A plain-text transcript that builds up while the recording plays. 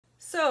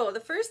So the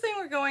first thing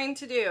we're going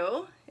to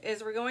do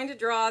is we're going to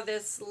draw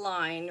this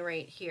line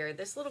right here,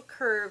 this little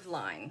curved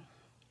line.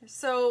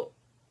 So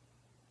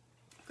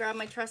grab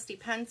my trusty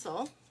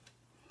pencil,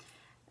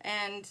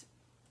 and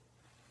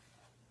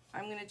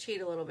I'm going to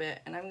cheat a little bit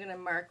and I'm going to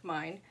mark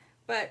mine,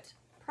 but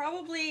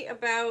probably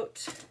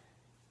about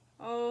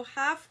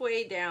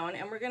halfway down,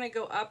 and we're going to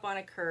go up on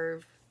a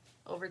curve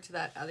over to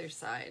that other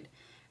side.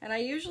 And I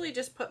usually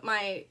just put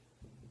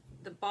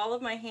the ball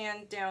of my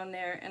hand down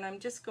there, and I'm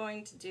just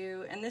going to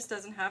do, and this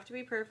doesn't have to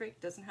be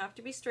perfect, doesn't have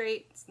to be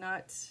straight, it's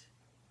not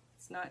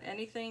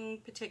anything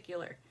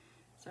particular.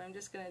 So I'm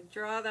just going to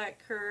draw that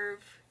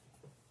curve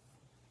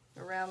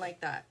around like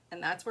that,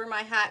 and that's where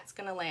my hat's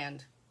going to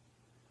land.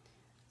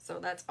 So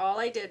that's all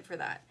I did for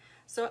that.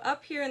 So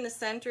up here in the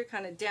center,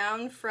 kind of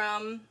down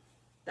from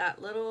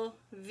that little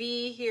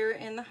V here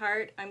in the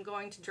heart, I'm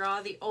going to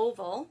draw the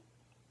oval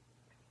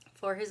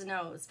for his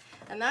nose.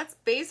 And that's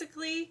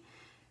basically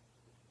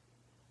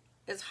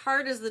as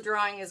hard as the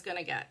drawing is going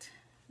to get.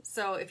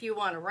 So if you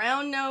want a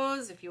round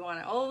nose, if you want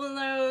an oval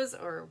nose,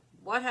 or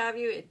what have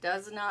you, it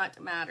does not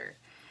matter.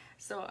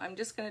 So I'm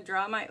just going to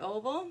draw my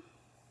oval.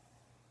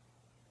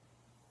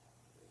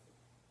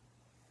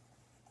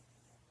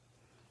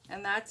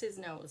 And that's his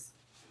nose.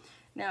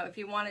 Now if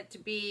you want it to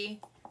be,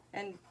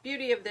 and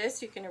beauty of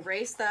this, you can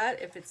erase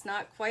that if it's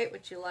not quite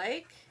what you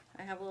like.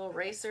 I have a little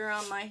eraser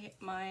on my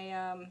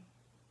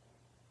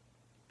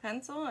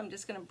pencil. I'm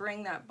just going to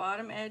bring that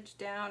bottom edge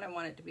down. I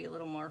want it to be a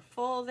little more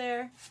full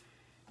there,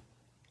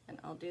 and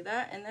I'll do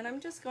that. And then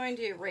I'm just going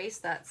to erase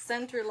that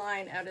center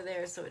line out of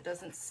there so it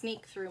doesn't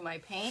sneak through my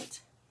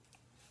paint.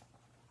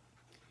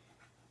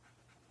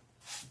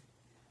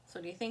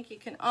 So do you think you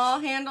can all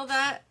handle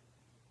that?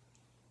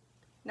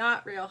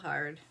 Not real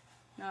hard,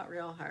 not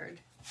real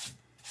hard.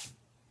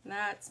 And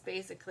that's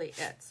basically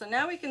it. So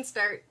now we can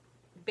start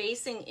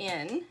basing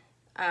in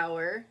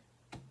our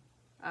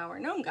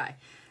gnome guy.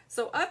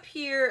 So up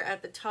here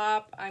at the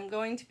top, I'm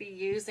going to be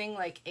using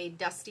like a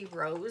dusty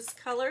rose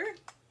color.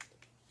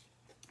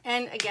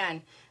 And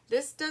again,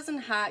 this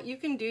doesn't have, you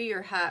can do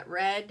your hat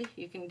red,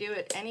 you can do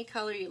it any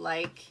color you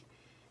like.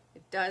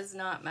 It does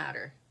not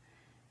matter.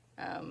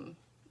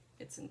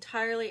 It's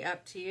entirely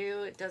up to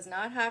you. It does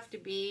not have to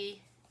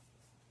be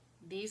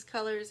these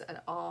colors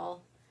at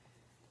all.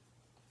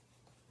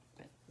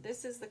 But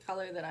this is the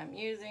color that I'm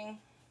using.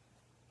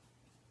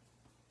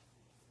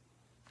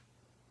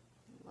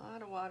 A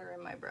lot of water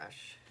in my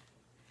brush.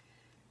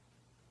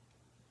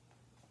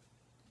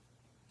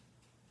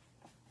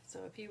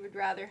 So if you would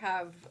rather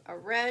have a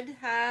red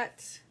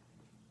hat,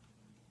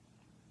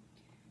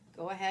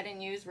 go ahead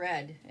and use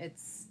red. It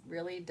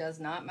really does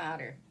not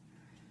matter.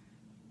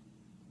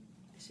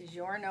 This is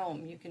your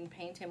gnome. You can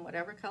paint him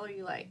whatever color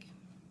you like.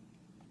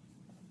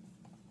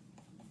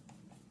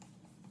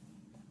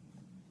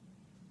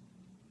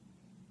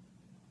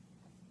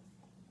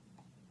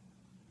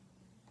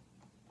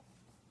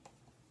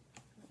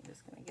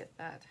 Get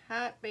that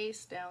hat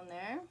base down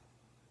there.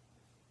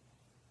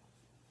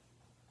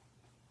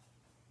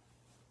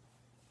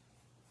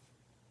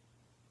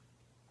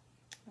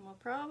 And we'll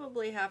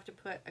probably have to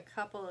put a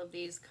couple of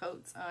these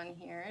coats on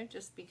here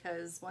just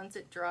because once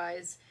it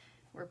dries,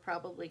 we're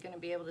probably going to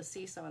be able to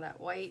see some of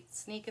that white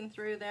sneaking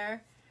through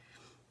there.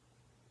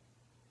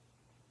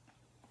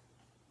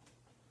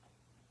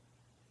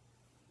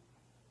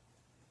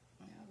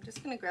 Now I'm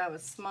just going to grab a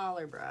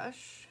smaller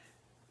brush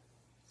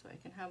so I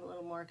can have a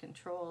little more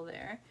control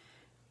there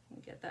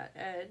and get that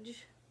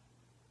edge.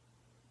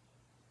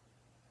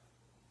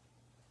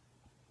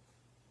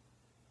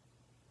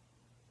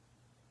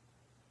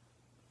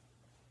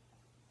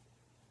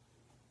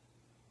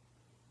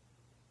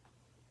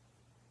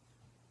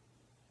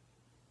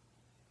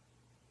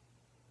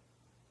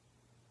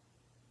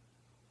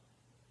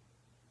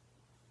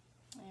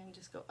 And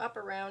just go up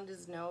around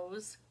his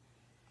nose.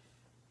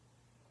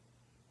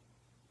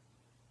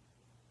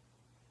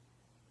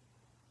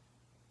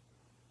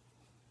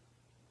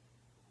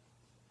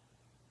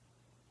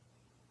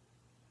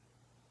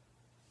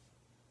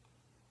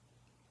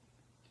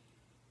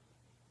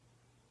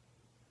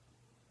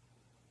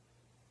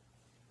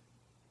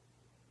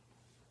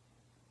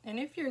 And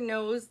if your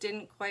nose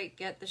didn't quite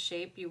get the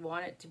shape you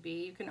want it to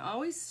be, you can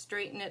always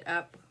straighten it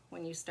up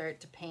when you start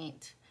to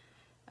paint.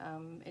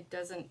 It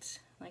doesn't,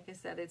 like I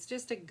said, it's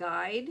just a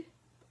guide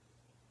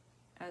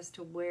as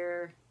to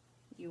where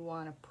you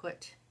want to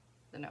put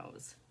the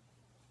nose.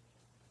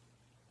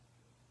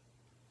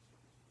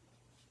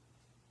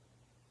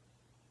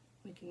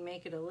 We can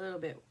make it a little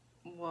bit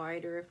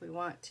wider if we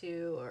want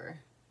to, or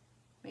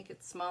make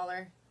it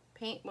smaller.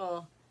 Paint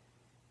will,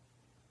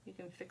 you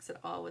can fix it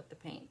all with the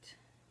paint.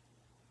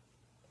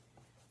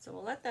 So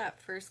we'll let that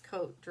first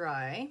coat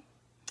dry,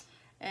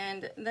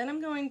 and then I'm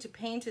going to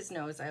paint his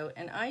nose out,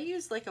 and I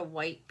use like a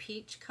white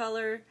peach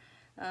color.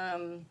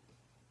 You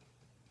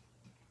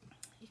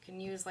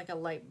can use like a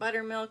light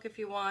buttermilk if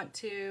you want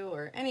to,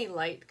 or any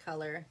light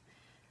color.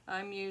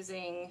 I'm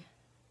using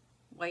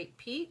white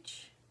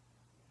peach.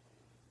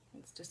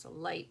 It's just a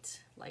light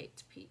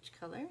peach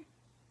color.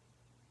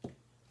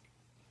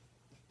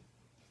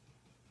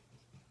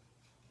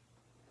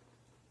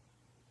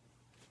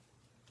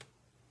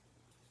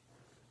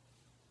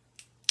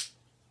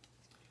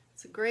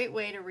 great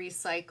way to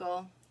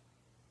recycle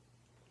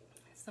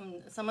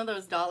some of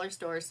those dollar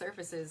store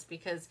surfaces,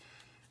 because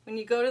when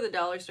you go to the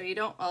dollar store, you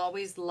don't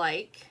always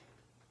like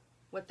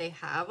what they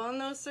have on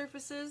those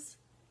surfaces.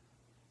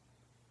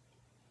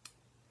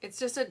 It's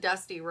just a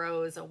dusty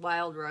rose, a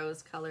wild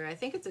rose color. I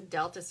think it's a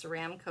Delta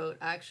Ceram Coat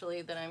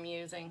actually that I'm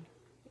using.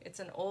 It's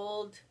an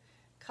old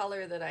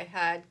color that I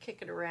had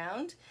kicking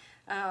around.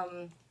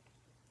 What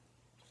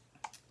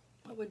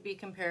would be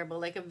comparable?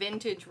 Like a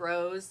vintage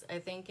rose, I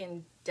think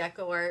in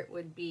deco art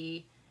would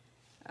be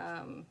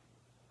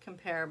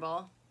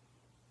comparable.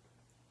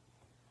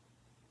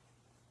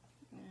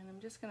 And I'm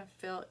just going to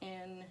fill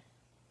in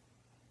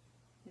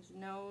his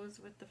nose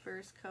with the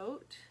first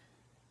coat.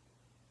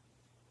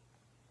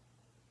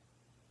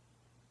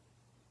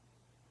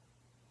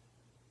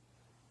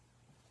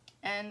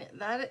 And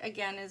that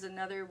again is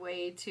another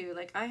way to,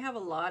 like, I have a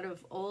lot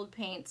of old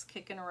paints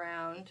kicking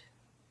around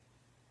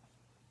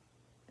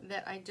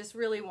that I just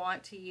really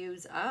want to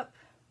use up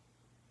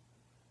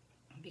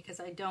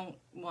because I don't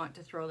want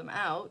to throw them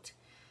out.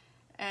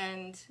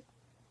 And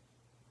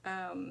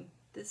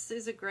this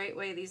is a great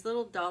way, these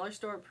little dollar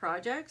store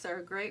projects are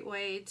a great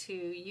way to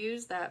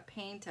use that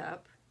paint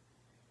up,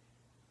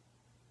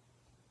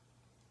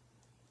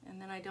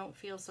 and then I don't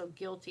feel so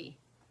guilty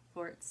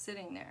for it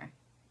sitting there.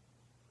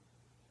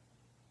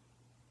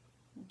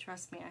 And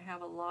trust me, I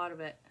have a lot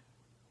of it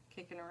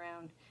kicking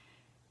around.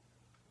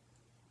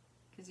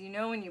 Because you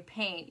know when you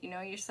paint, you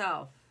know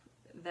yourself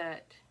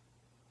that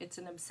it's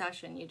an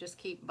obsession. You just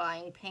keep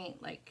buying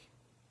paint, like,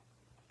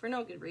 for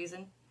no good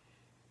reason.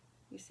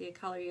 You see a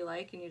color you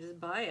like and you just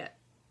buy it.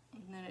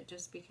 And then it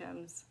just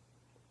becomes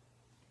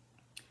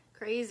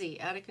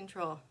crazy, out of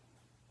control.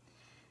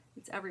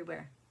 It's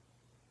everywhere.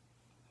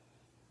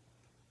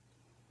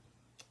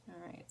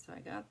 Alright, so I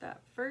got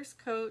that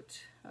first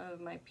coat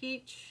of my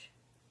peach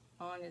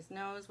on his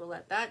nose. We'll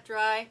let that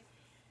dry.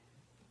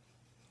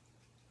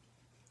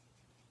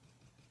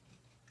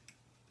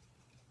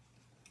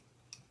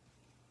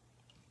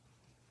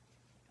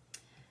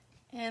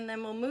 And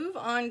then we'll move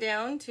on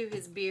down to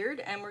his beard,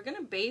 and we're going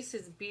to base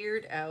his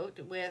beard out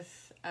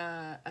with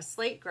a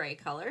slate gray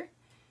color.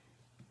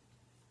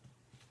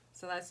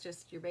 So that's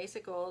just your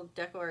basic old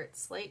Deco Art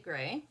slate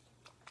gray.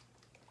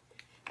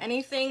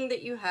 Anything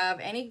that you have,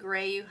 any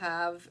gray you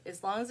have,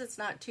 as long as it's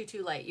not too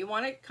light. You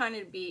want it kind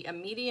of be a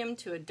medium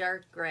to a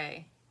dark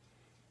gray.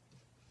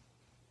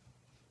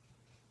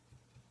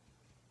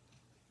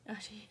 Oh,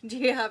 do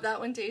you have that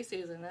one too,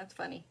 Susan? That's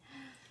funny.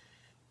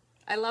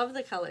 I love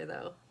the color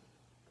though.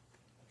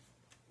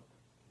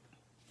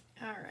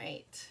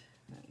 Alright,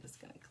 I'm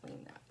just going to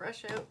clean that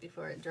brush out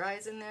before it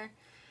dries in there.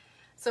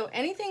 So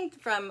anything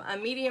from a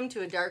medium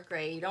to a dark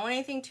gray, you don't want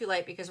anything too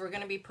light because we're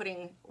going to be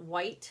putting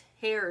white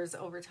hairs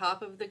over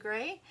top of the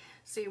gray.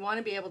 So you want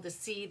to be able to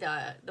see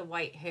the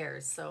white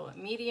hairs. So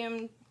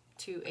medium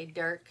to a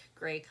dark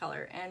gray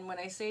color. And when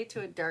I say to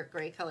a dark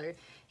gray color,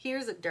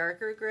 here's a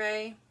darker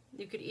gray.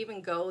 You could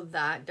even go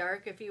that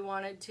dark if you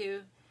wanted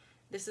to.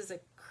 This is a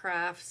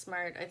Craft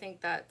Smart. I think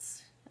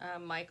that's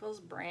Michael's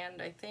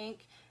brand, I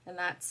think. And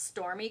that's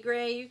Stormy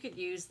Gray. You could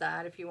use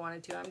that if you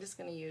wanted to. I'm just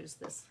going to use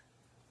this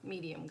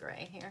medium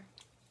gray here.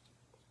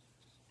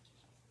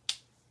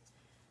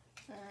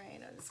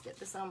 Alright, I'll just get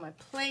this on my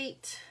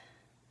plate.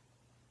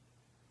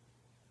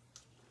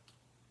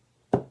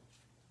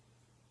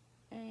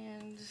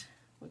 And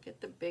we'll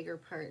get the bigger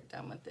part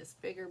done with this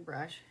bigger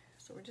brush.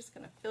 So we're just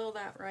going to fill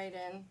that right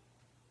in.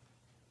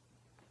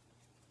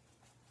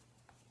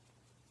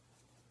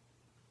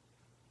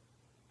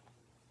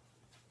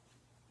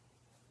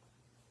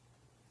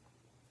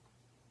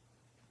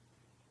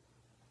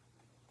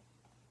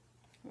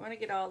 We want to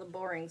get all the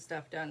boring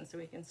stuff done so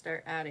we can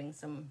start adding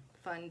some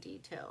fun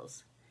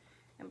details.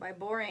 And by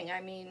boring, I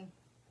mean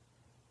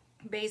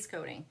base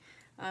coating.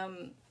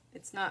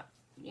 It's not,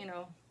 you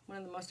know, one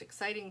of the most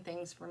exciting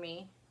things for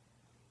me,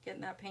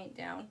 getting that paint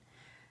down.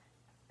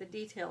 The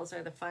details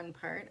are the fun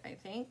part, I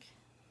think.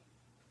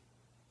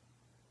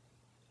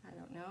 I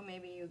don't know,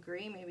 maybe you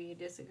agree, maybe you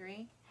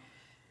disagree.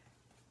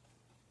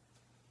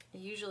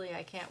 Usually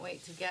I can't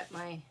wait to get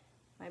my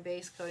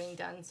base coating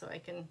done so I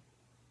can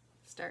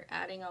start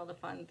adding all the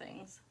fun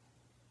things.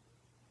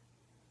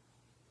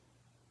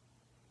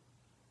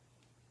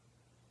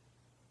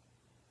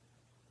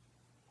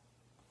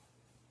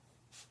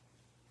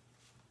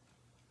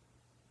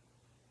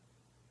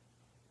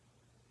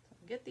 So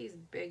I'll get these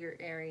bigger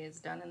areas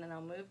done and then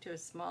I'll move to a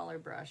smaller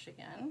brush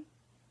again.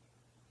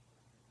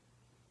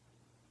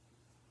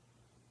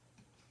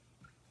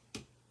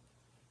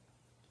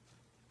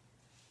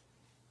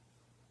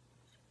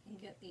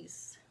 And get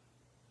these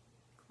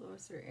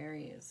closer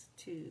areas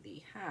to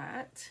the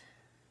hat.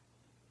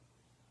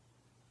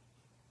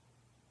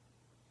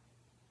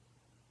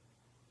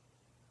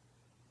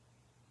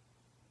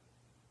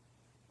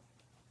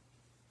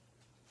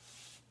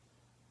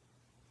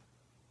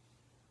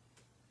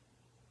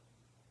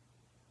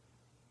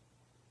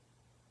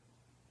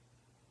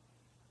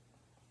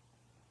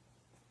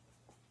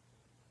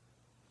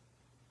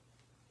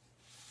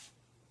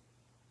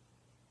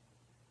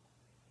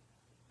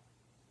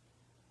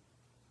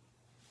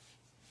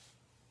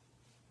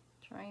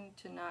 Trying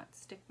to not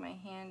stick my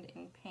hand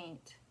in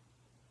paint.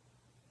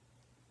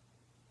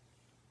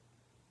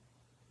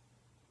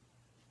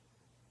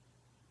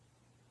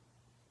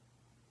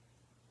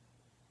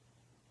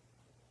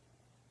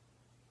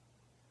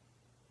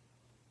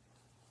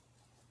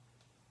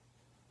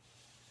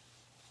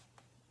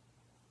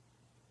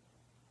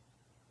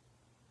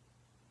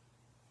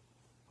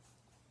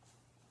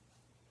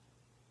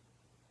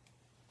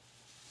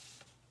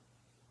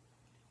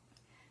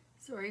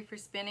 Sorry for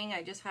spinning,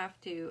 I just have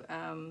to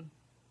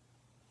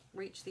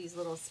reach these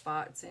little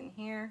spots in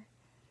here.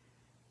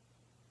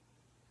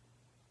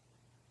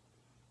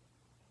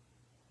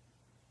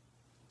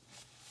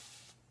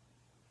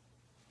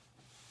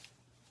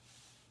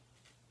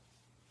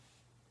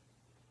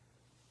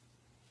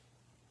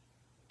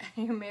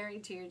 You're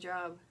married to your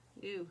job.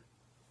 Ew.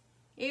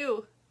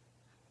 Ew.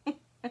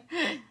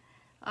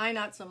 I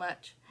not so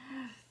much.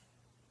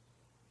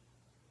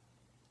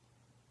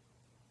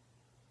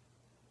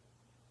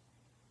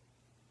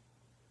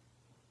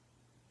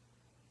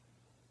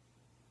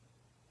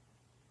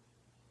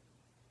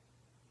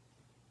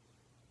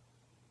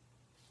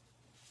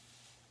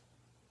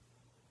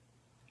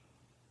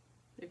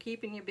 They're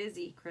keeping you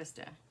busy,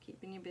 Krista.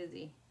 Keeping you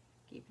busy.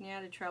 Keeping you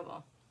out of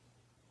trouble.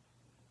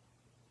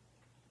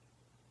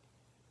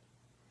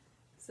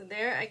 So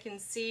there I can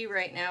see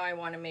right now I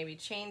want to maybe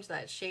change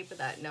that shape of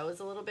that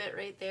nose a little bit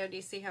right there. Do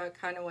you see how it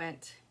kind of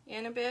went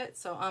in a bit?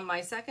 So on my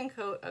second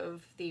coat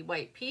of the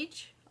white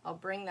peach, I'll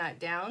bring that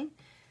down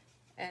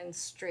and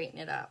straighten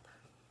it up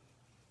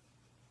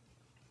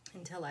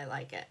until I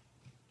like it.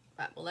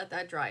 But we'll let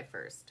that dry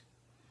first.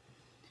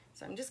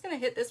 So I'm just going to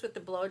hit this with the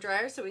blow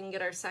dryer so we can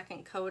get our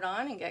second coat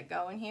on and get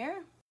going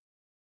here.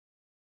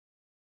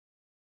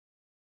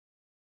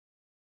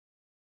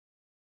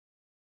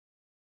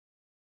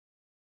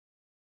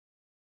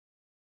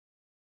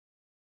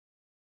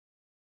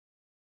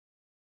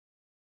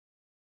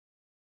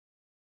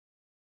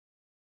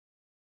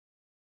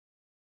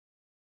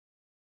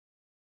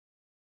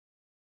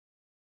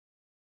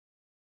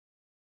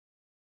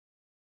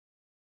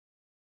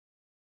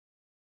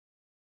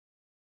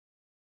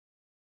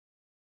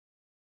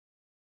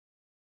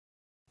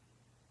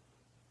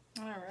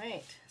 All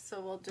right, so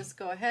we'll just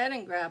go ahead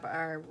and grab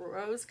our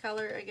rose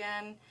color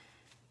again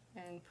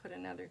and put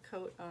another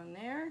coat on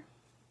there.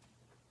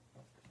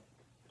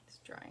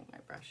 Just drying my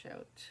brush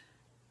out.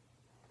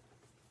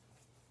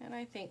 And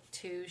I think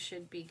 2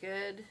 should be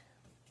good.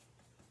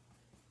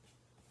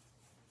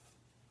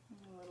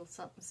 A little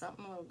something,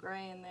 something, a little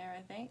gray in there,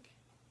 I think.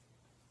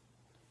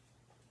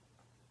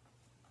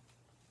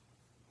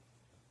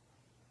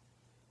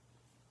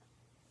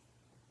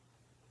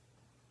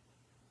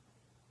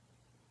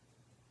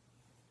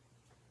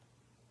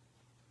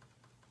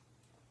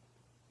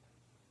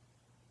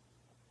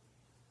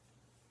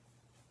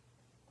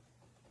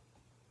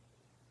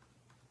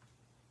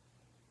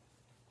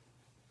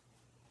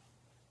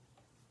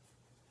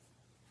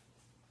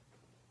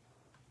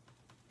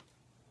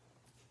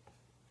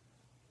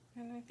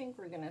 And I think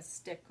we're going to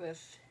stick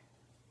with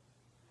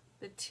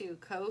the 2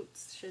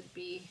 coats. Should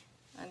be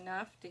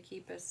enough to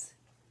keep us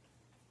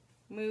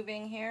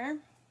moving here.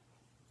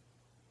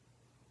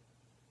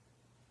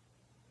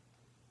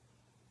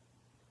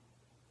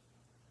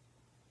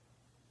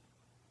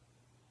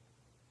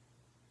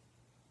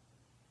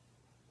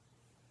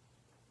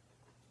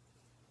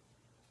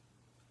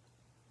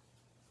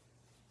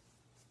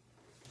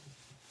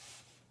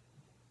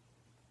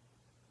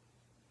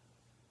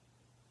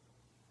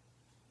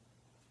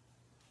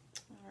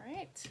 All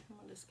right,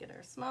 we'll just get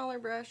our smaller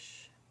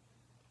brush.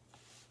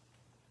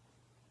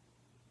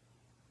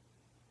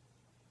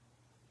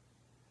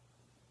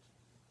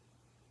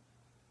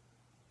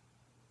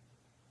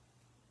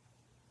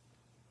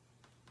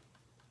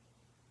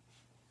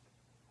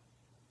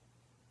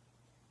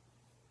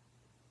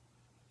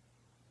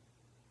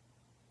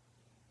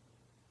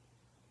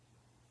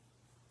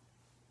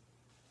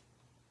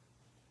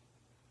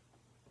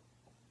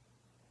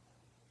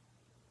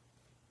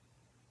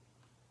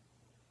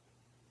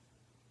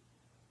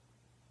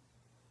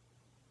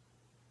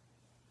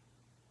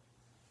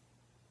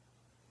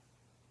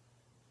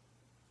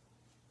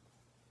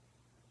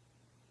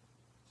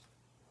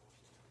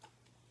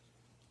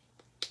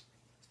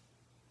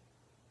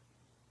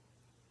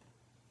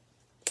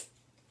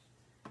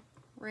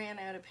 Ran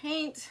out of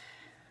paint.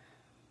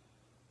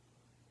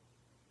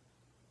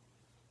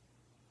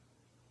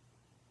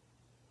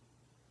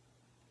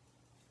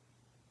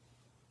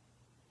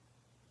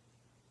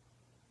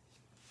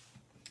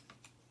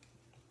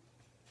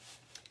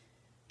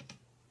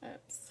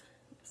 Oops,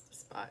 just a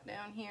spot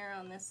down here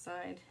on this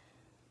side.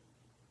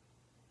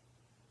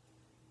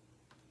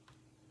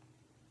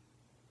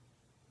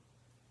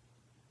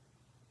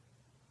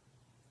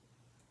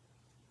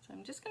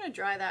 I'm just going to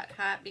dry that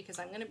hat because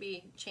I'm going to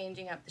be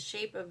changing up the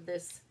shape of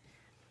this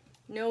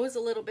nose a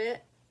little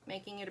bit,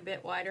 making it a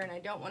bit wider, and I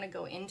don't want to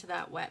go into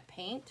that wet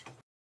paint.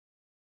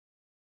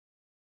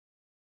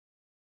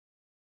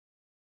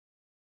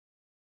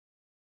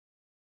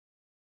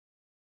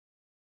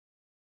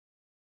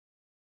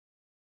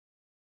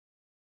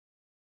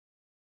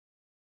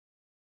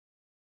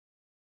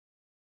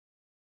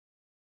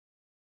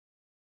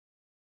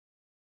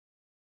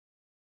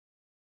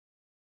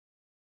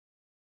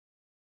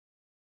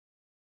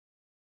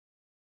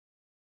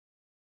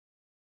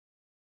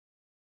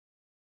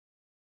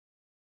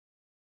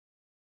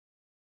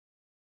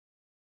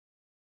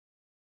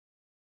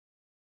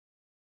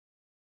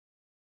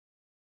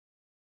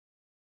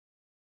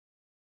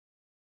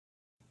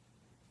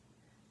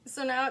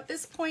 So now at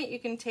this point you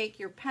can take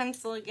your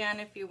pencil again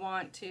if you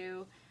want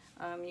to.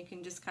 You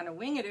can just kind of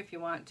wing it if you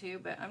want to,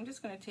 but I'm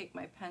just going to take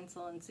my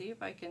pencil and see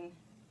if I can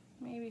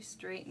maybe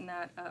straighten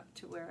that up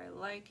to where I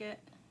like it.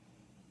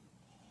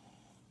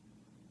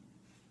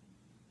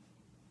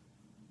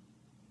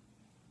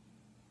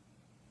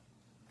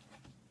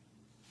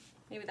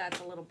 Maybe that's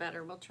a little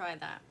better. We'll try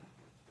that.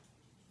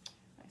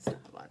 I still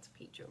have lots of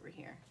peach over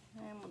here.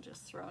 And we'll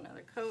just throw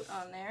another coat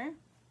on there.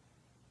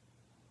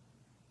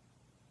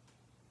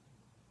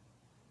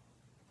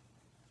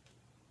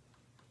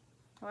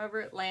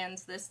 However it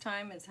lands this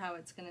time is how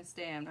it's going to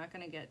stay. I'm not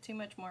going to get too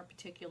much more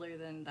particular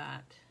than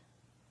that.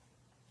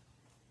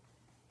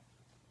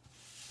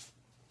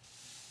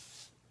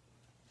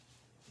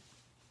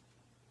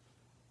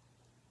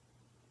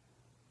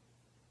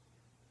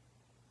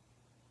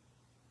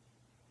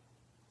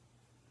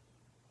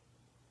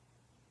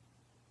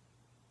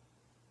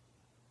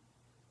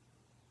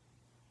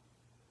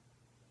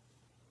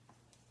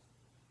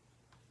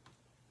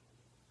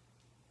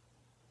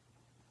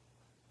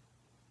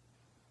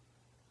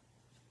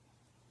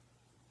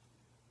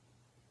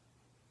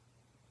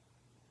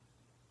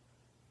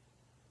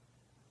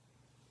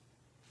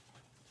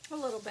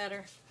 A little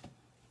better.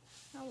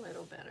 A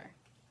little better.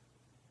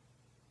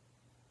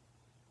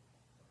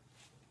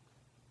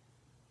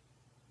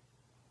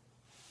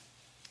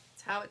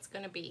 That's how it's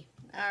going to be.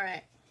 All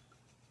right.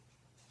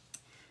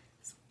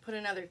 Let's put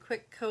another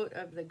quick coat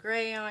of the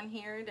gray on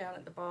here down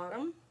at the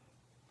bottom.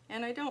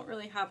 And I don't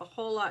really have a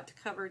whole lot to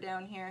cover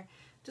down here,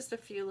 just a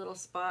few little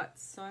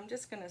spots. So I'm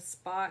just going to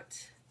spot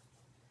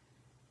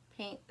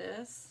paint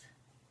this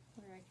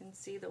where I can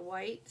see the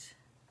white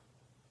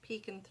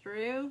peeking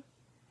through.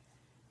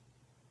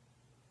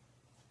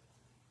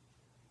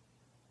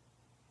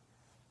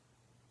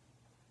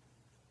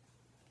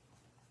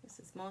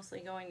 This is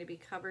mostly going to be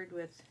covered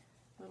with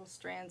little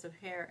strands of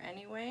hair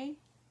anyway.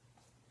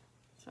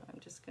 So I'm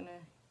just going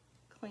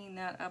to clean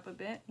that up a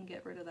bit and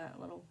get rid of that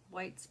little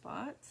white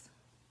spots.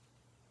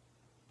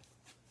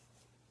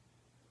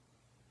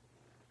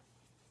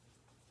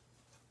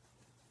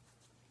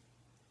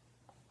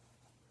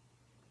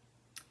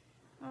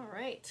 All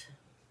right.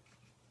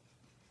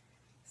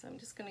 So I'm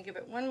just going to give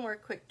it one more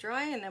quick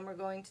dry, and then we're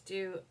going to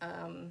do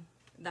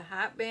the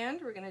hat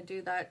band. We're going to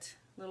do that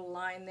little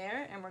line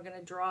there, and we're going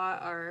to draw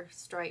our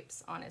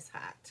stripes on his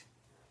hat.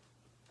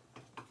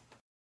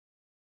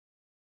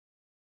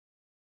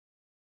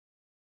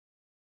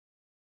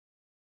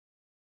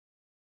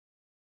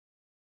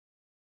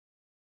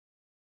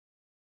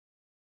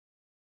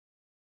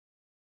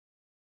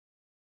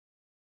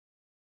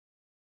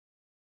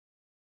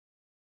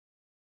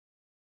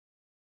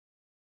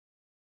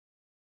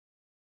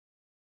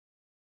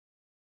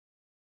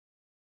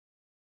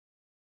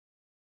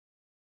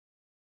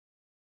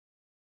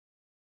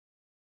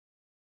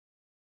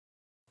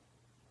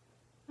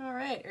 All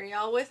right, are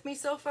y'all with me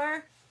so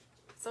far?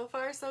 So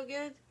far, so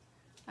good?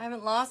 I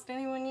haven't lost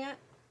anyone yet?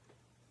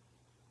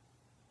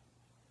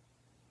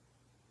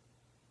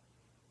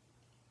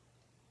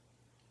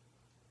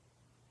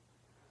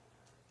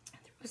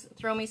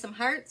 Throw me some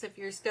hearts if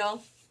you're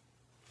still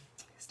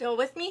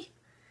with me.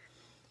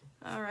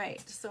 All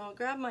right, so I'll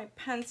grab my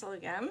pencil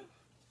again.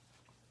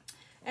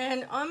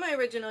 And on my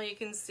original, you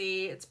can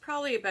see it's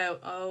probably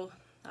about, oh,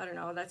 I don't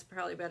know, that's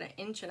probably about 1.5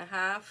 inches.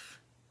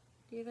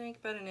 Do you think?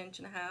 About 1.5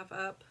 inches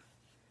up.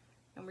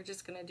 And we're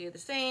just going to do the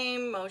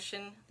same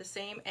motion, the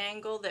same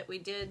angle that we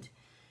did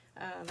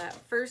that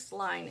first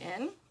line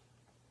in.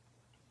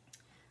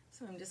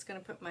 So I'm just going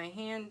to put my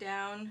hand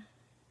down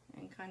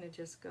and kind of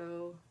just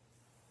go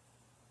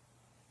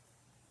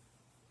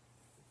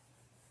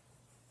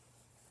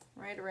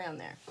right around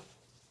there.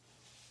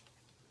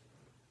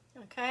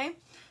 Okay,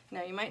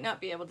 now you might not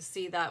be able to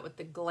see that with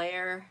the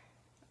glare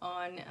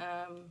on,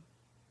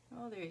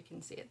 oh, there you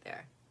can see it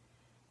there.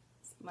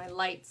 My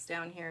lights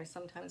down here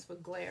sometimes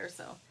would glare,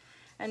 so.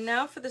 And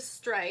now for the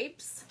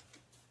stripes.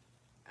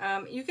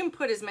 You can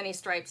put as many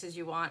stripes as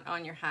you want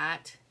on your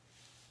hat.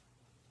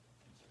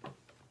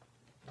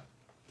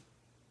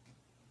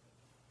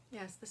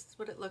 Yes, this is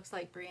what it looks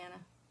like, Brianna.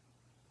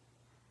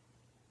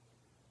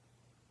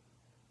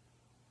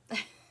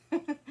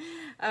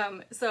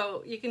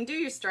 So you can do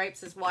your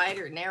stripes as wide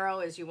or narrow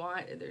as you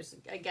want. There's,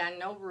 again,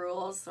 no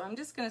rules. So I'm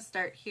just going to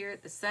start here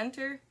at the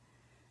center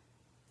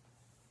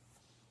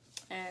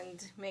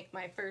and make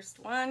my first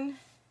one,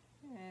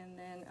 and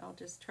then I'll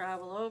just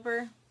travel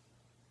over.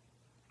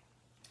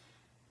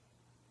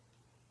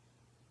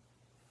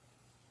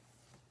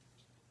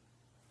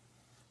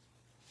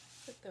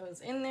 Put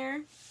those in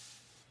there,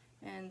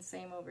 and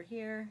same over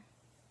here.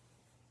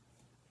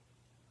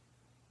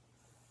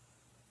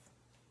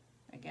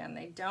 Again,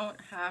 they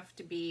don't have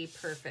to be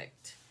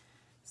perfect.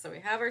 So we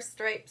have our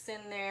stripes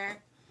in there.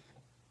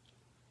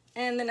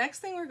 And the next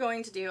thing we're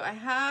going to do, I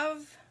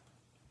have,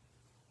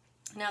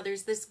 now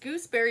there's this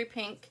gooseberry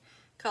pink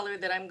color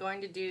that I'm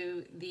going to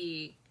do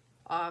this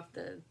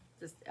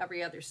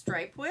every other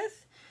stripe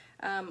with.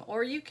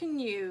 Or you can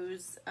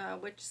use, now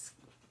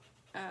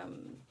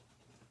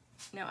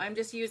I'm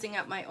just using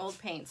up my old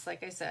paints,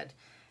 like I said.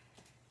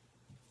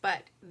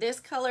 But this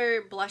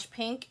color, blush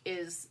pink,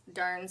 is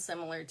darn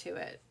similar to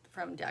it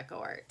from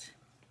Deco Art.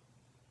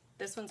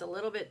 This one's a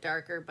little bit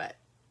darker, but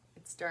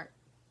it's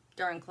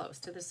darn close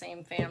to the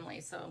same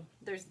family. So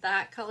there's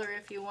that color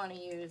if you want to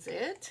use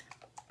it.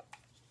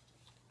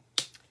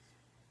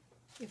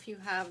 If you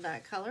have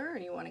that color or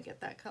you want to get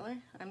that color,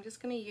 I'm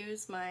just going to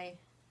use my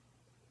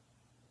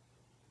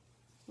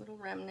little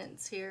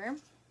remnants here.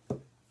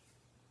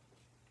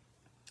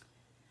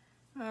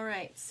 All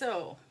right,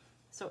 so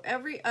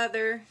every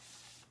other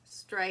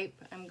stripe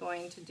I'm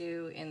going to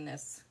do in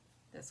this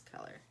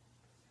color.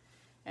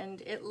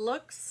 And it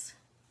looks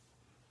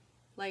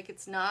like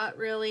it's not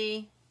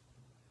really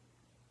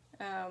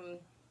a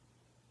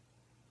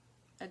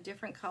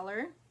different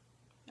color.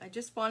 I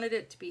just wanted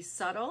it to be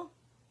subtle.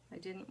 I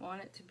didn't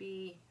want it to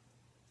be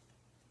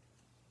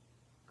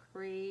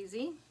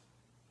crazy.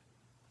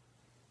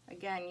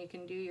 Again, you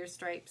can do your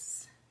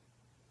stripes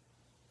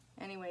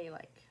any way you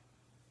like.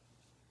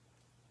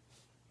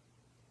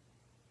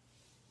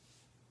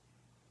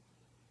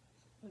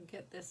 We'll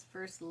get this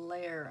first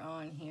layer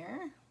on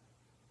here.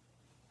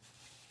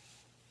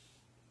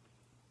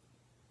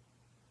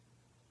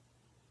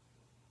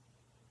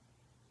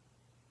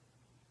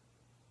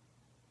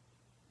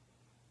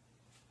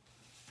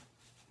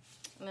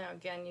 Now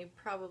again, you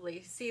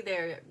probably see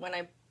there, when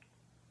I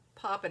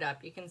pop it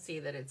up, you can see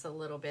that it's a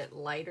little bit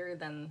lighter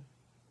than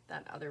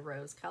that other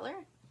rose color.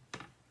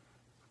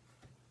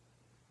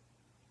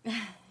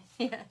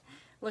 Yeah,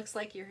 looks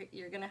like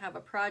you're gonna have a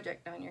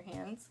project on your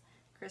hands,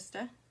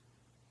 Krista.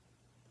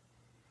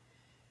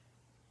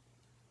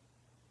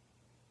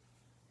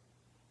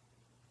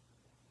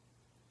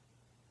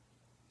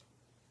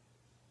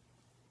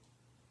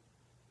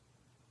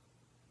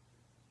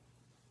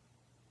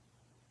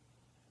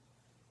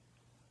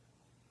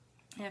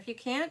 And if you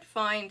can't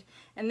find,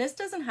 and this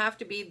doesn't have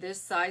to be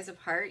this size of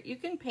heart, you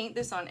can paint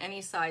this on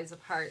any size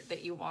of heart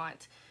that you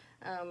want.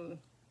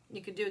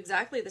 You could do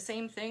exactly the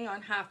same thing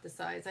on half the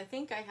size. I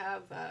think I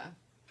have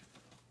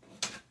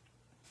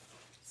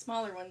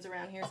smaller ones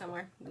around here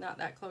somewhere, not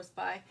that close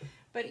by.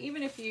 But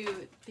even if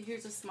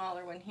here's a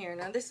smaller one here.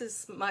 Now this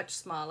is much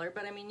smaller,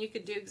 but I mean, you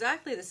could do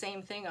exactly the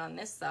same thing on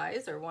this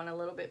size or one a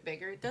little bit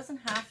bigger. It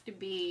doesn't have to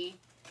be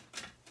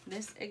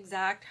this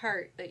exact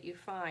heart that you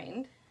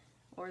find,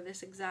 or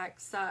this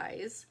exact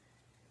size.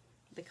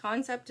 The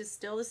concept is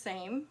still the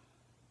same.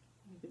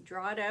 You could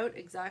draw it out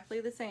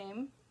exactly the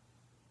same.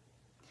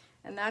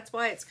 And that's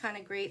why it's kind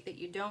of great that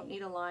you don't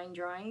need a line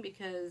drawing,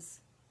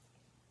 because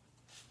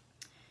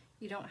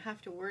you don't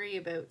have to worry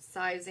about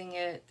sizing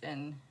it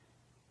and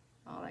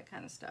all that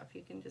kind of stuff.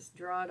 You can just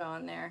draw it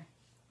on there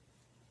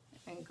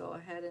and go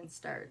ahead and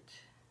start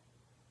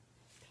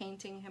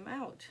painting him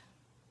out.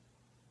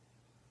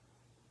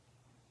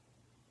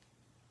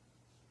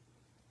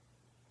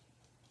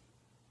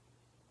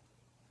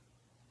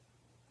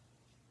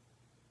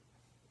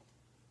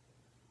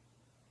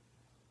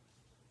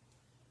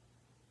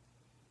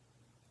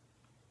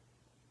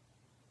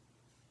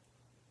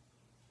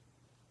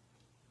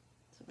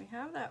 We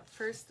have that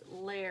first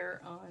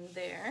layer on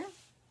there.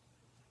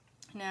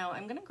 Now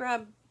I'm gonna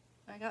grab,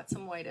 I got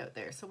some white out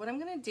there, so what I'm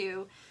gonna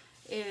do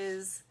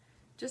is,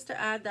 just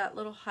to add that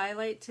little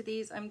highlight to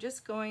these, I'm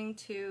just going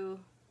to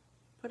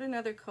put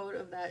another coat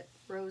of that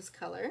rose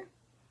color,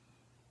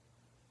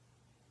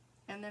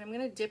 and then I'm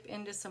gonna dip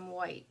into some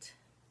white,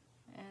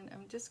 and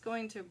I'm just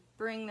going to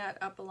bring that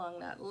up along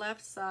that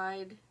left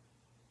side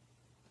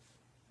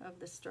of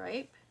the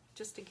stripe,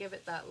 just to give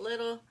it that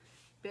little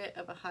bit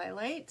of a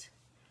highlight.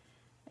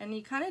 And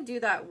you kind of do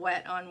that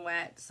wet on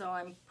wet. So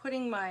I'm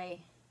putting my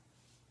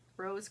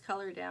rose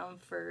color down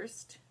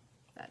first,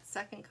 that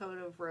second coat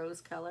of rose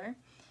color,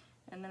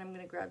 and then I'm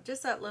going to grab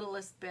just that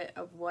littlest bit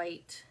of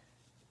white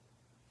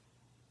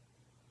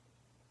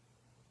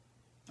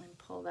and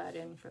pull that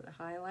in for the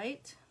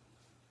highlight.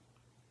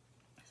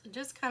 So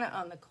just kind of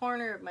on the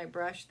corner of my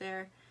brush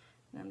there,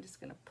 and I'm just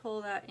going to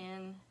pull that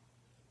in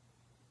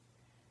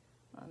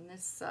on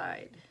this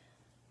side.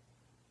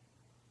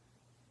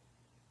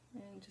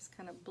 And just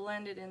kind of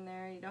blend it in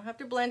there. You don't have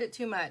to blend it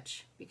too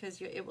much,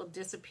 because it will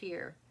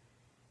disappear.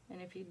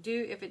 And if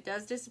it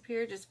does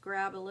disappear, just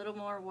grab a little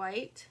more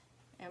white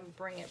and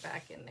bring it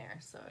back in there.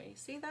 So you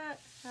see that,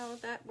 how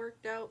that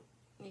worked out?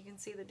 You can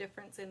see the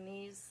difference in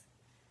these.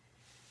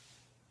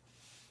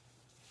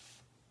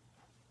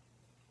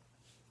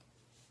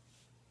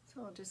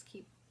 So I'll just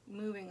keep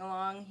moving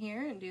along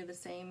here and do the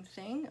same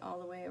thing all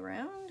the way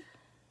around,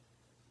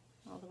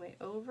 all the way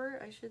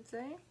over, I should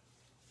say.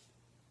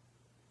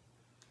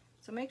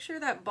 So make sure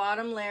that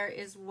bottom layer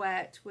is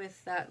wet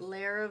with that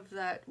layer of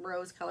that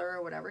rose color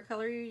or whatever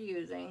color you're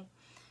using,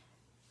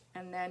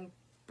 and then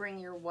bring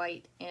your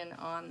white in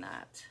on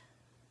that.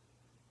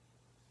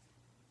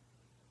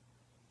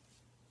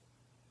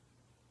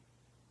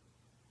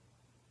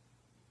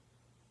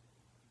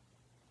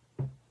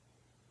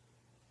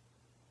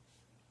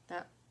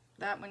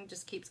 That one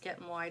just keeps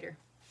getting wider.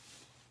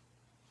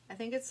 I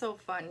think it's so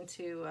fun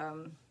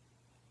to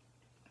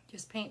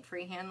just paint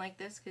freehand like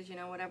this, because you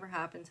know, whatever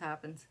happens,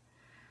 happens.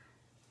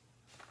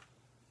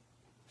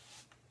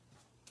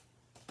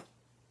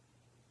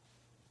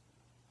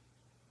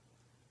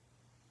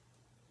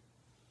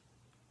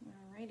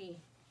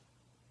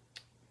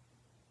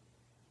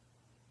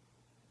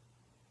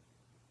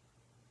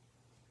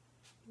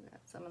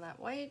 some of that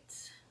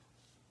white.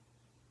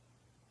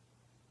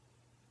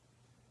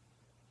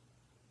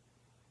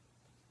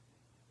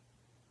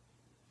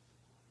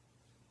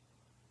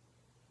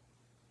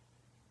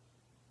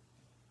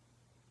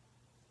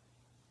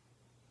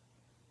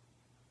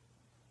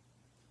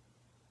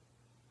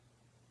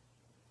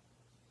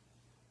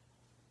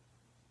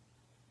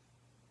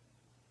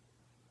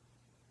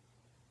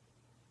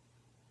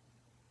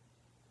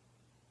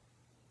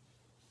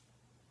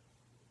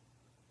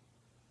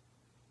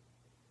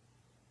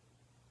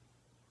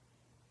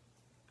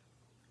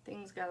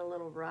 Things got a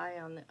little awry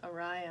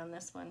on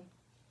this one.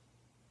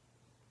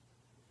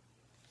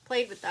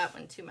 Played with that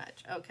one too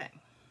much. Okay,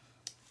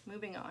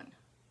 moving on.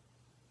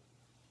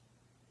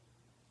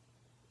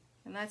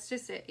 And that's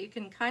just it. You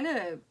can kind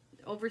of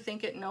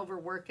overthink it and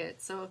overwork it.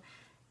 So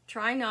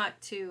try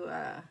not to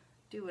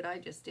do what I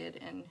just did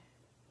and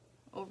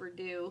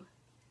overdo.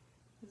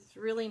 It's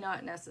really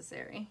not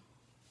necessary.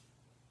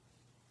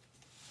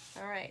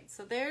 All right,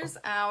 so there's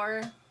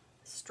our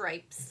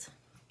stripes.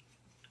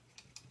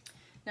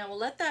 Now we'll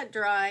let that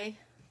dry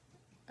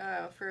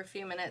for a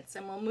few minutes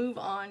and we'll move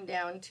on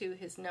down to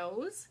his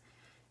nose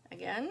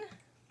again.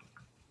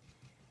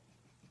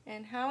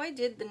 And how I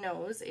did the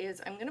nose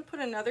is I'm going to put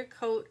another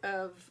coat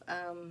of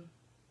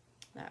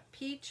that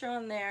peach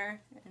on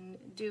there and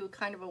do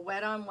kind of a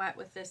wet on wet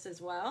with this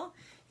as well.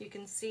 You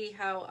can see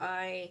how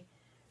I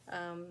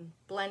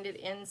blended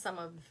in some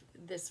of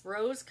this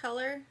rose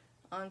color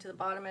onto the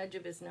bottom edge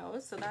of his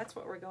nose. So that's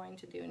what we're going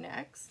to do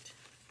next.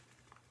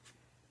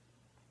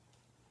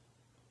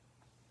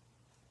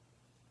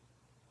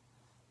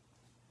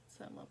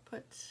 So we'll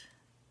get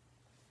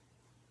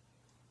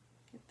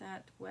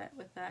that wet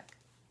with that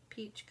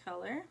peach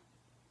color.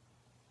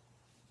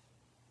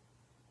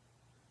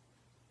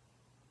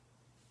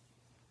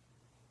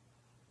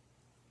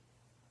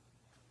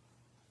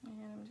 And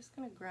I'm just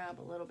going to grab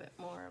a little bit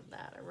more of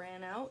that. I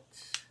ran out.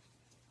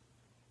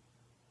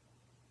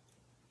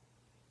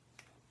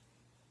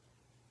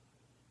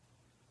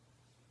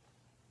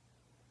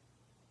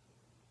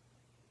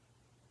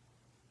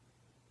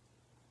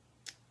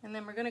 And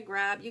then we're going to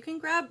grab, you can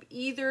grab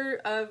either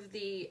of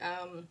the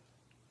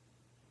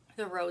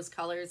rose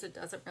colors, it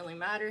doesn't really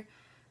matter.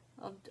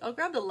 I'll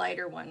grab the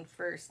lighter one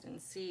first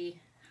and see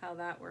how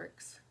that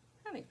works.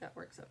 I think that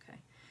works okay.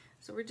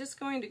 So we're just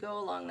going to go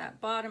along that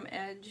bottom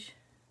edge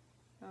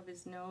of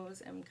his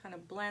nose and kind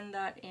of blend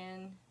that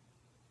in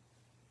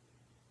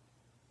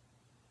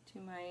to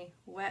my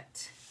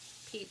wet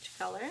peach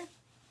color.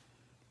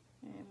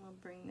 And we'll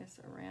bring this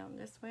around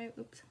this way.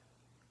 Oops.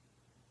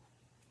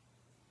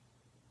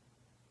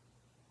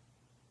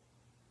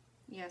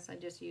 Yes, I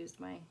just used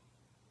my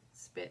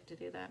spit to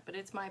do that, but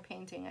it's my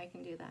painting. I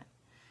can do that.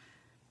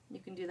 You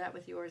can do that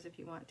with yours if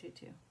you want to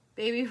too.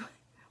 Baby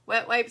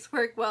wet wipes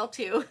work well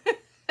too.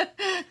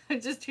 I'm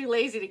just too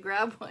lazy to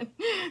grab one.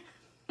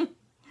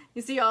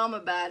 You see all my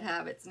bad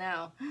habits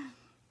now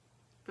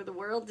for the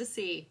world to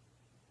see.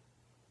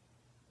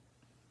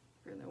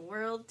 For the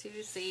world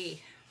to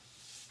see.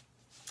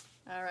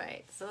 All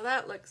right, so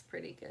that looks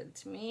pretty good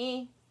to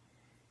me.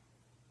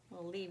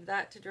 We'll leave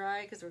that to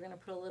dry because we're going to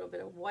put a little bit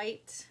of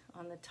white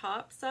on the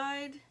top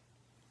side.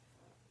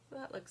 So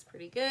that looks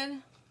pretty good.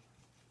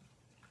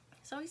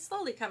 So he's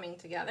slowly coming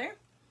together.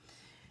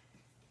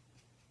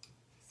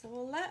 So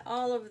we'll let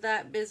all of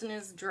that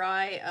business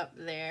dry up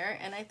there.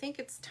 And I think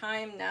it's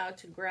time now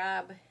to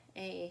grab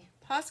a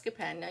Posca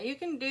pen. Now you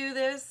can do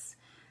this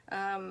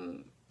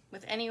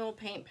with any old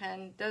paint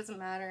pen, doesn't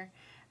matter.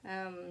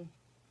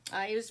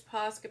 I used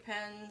Posca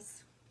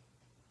pens.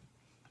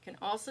 You can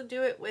also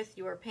do it with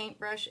your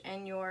paintbrush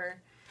and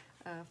your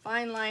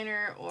fine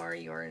liner or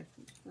your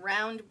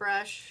round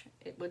brush.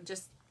 It would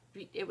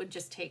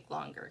just take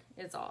longer,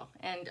 is all.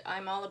 And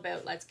I'm all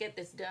about let's get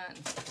this done.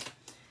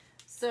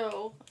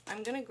 So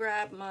I'm gonna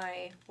grab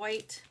my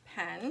white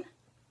pen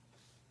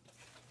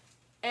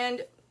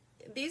and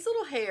these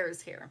little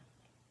hairs here.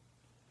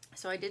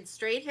 So I did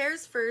straight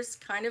hairs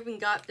first, kind of,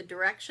 and got the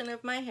direction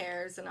of my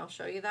hairs, and I'll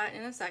show you that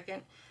in a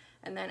second.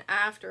 And then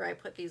after, I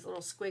put these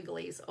little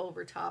squigglies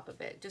over top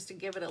of it just to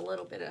give it a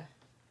little bit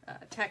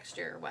of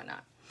texture or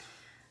whatnot.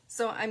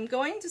 So I'm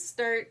going to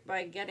start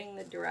by getting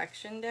the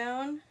direction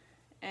down,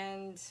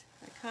 and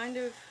I kind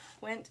of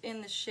went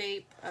in the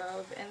shape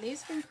of, and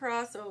these can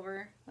cross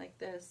over like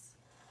this.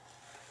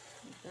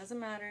 It doesn't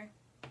matter.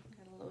 I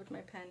gotta load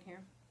my pen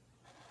here.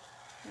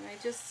 And I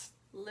just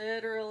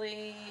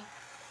literally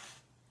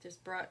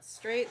just brought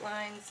straight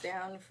lines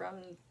down from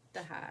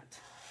the hat.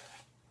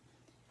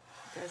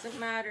 Doesn't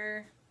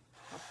matter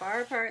how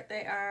far apart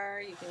they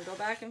are. You can go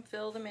back and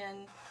fill them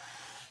in.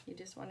 You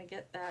just want to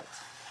get that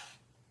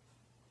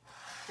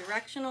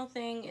directional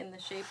thing in the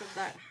shape of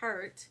that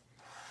heart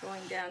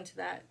going down to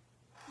that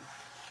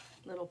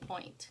little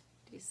point.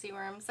 Do you see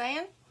where I'm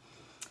saying?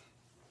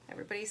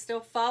 Everybody's still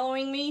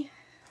following me?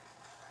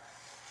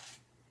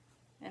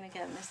 And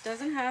again, this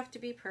doesn't have to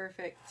be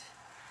perfect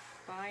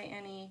by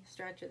any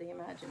stretch of the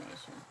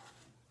imagination.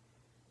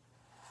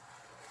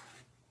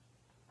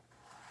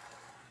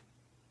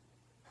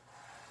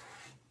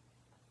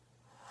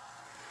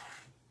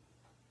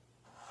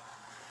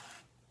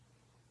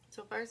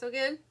 So far, so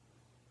good?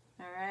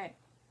 All right.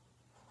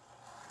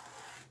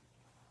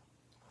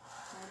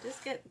 I'll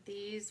just get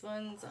these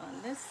ones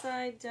on this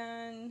side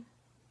done.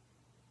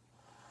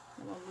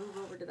 And we'll move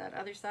over to that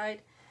other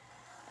side.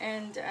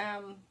 And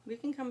we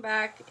can come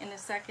back in a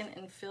second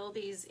and fill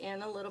these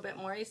in a little bit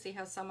more. You see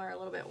how some are a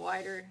little bit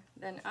wider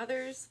than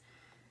others.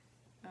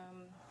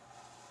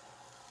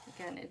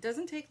 Again, it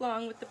doesn't take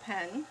long with the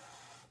pen.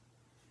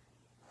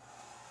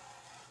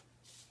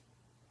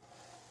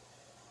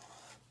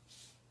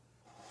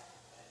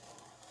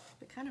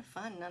 But kind of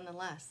fun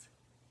nonetheless.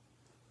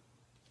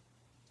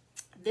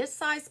 This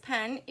size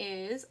pen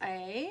is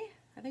I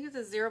think it's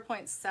a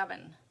 0.7.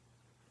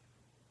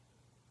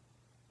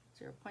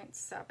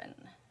 0.7.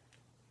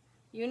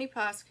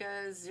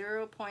 Uniposca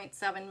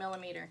 0.7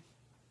 millimeter.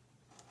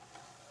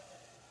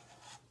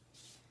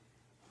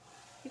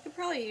 You could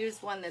probably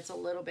use one that's a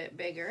little bit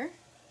bigger.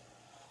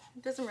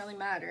 It doesn't really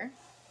matter.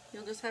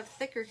 You'll just have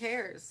thicker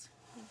hairs.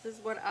 This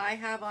is what I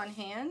have on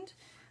hand.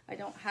 I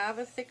don't have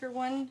a thicker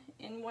one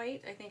in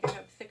white. I think I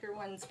have thicker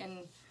ones in...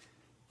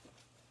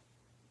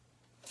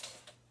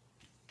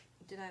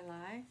 Did I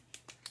lie?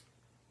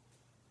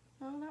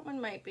 Oh, that one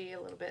might be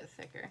a little bit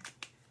thicker.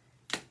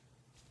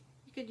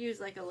 You could use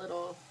like a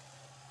little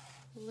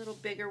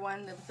bigger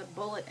one with a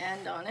bullet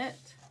end on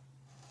it.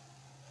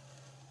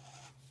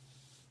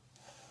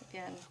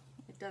 Again,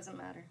 it doesn't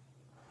matter.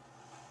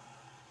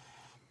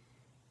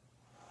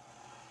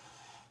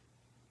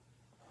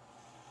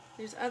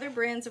 There's other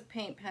brands of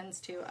paint pens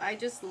too. I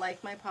just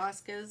like my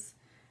Poscas.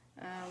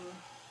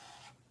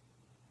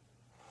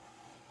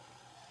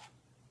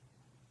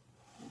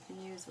 You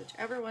can use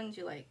whichever ones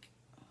you like.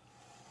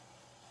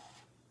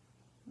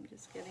 I'm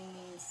just getting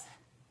these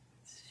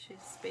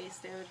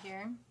spaced out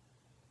here.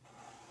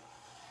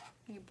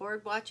 Are you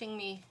bored watching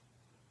me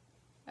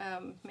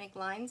make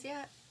lines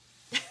yet?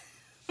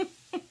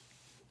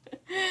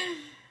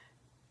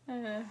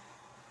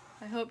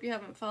 I hope you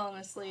haven't fallen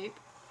asleep.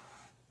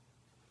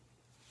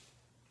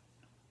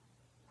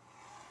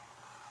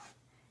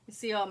 You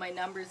see all my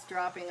numbers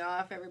dropping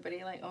off.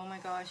 Everybody like, oh my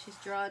gosh,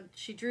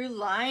 she drew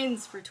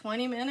lines for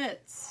 20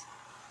 minutes.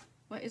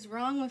 What is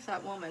wrong with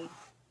that woman?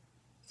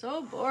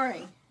 So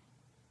boring.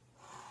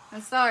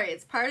 I'm sorry,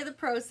 it's part of the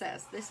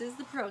process. This is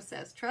the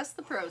process. Trust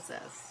the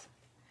process.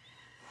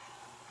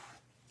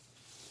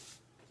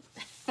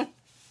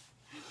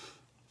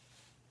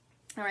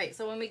 All right,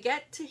 so when we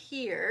get to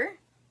here,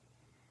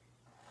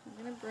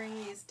 I'm going to bring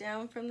these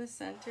down from the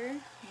center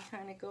and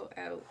kind of go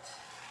out.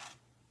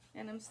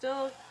 And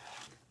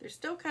they're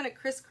still kind of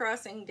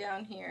crisscrossing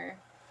down here.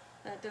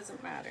 That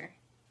doesn't matter.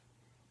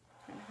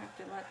 Kind of have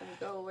to let them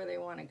go where they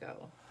want to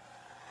go.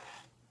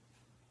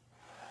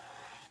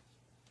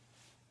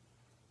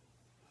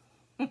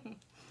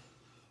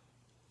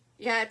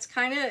 Yeah, it's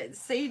kind of,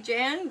 say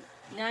Jan,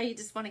 now you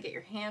just want to get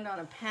your hand on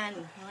a pen.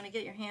 You want to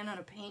get your hand on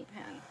a paint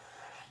pen.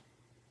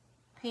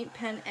 Paint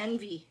pen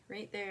envy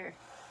right there.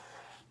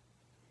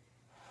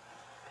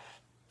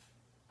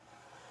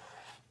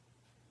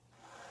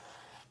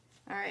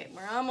 All right,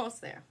 we're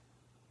almost there.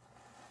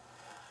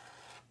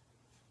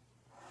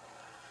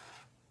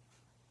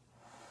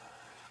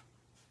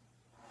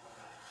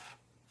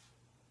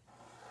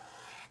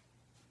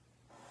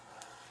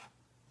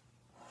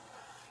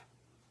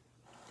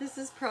 This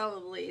is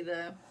probably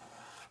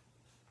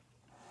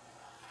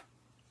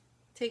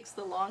takes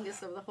the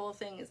longest of the whole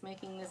thing, is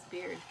making this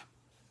beard.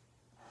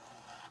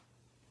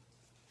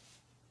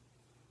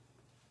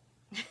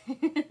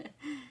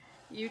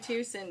 You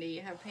too, Cindy,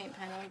 you have paint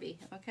pen envy.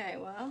 Okay,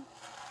 well,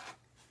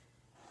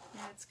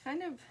 yeah, it's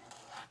kind of,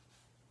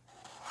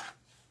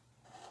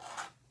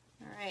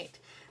 all right.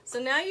 So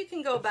now you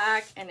can go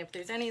back, and if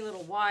there's any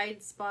little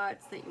wide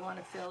spots that you want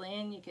to fill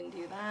in, you can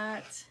do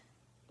that.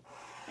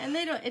 And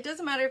it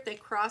doesn't matter if they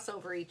cross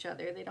over each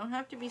other. They don't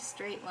have to be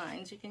straight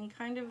lines. You can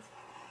kind of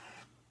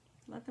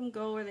let them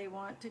go where they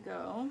want to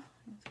go.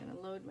 I'm just going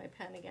to load my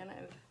pen again.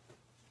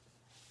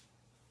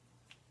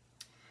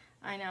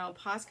 I know,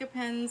 Posca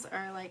pens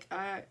are like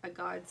a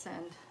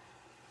godsend.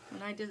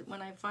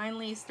 When I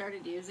finally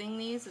started using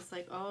these, it's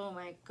like, oh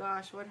my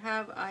gosh, what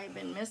have I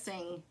been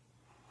missing?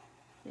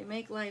 They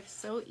make life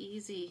so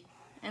easy.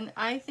 And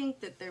I think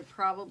that they're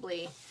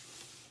probably,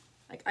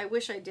 like, I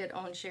wish I did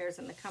own shares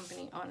in the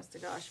company, honest to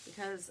gosh,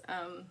 because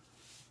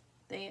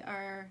they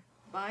are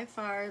by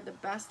far the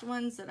best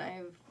ones that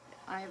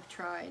I've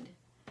tried.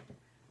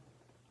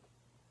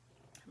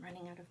 I'm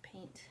running out of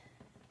paint.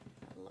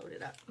 I'll load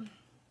it up.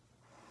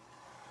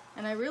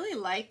 And I really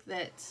like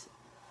that,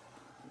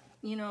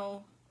 you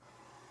know,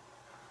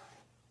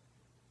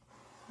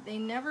 they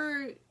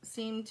never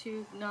seem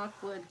to,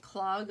 knock wood,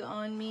 clog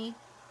on me.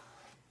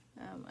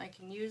 I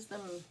can use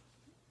them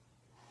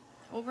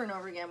over and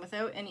over again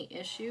without any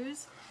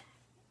issues.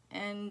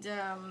 And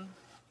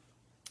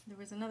there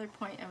was another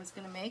point I was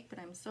going to make, but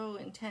I'm so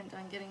intent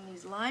on getting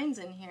these lines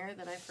in here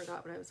that I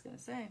forgot what I was going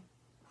to say.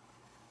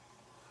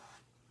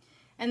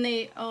 And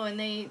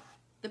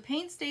the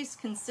paint stays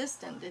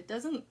consistent. It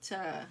doesn't,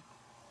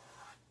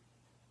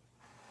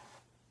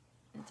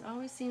 it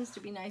always seems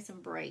to be nice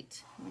and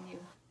bright when you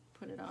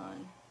put it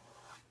on.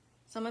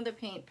 Some of the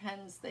paint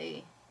pens,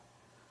 they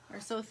are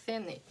so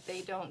thin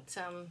they don't,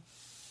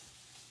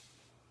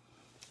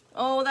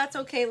 oh, that's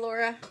okay,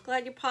 Laura.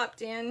 Glad you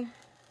popped in.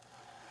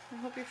 I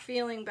hope you're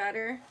feeling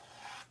better.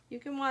 You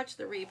can watch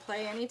the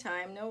replay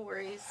anytime, no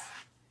worries.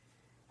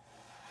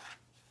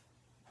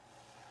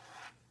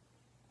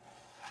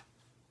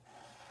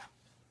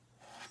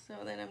 So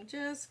then I'm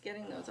just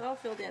getting those all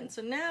filled in.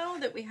 So now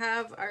that we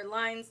have our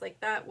lines like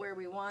that where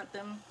we want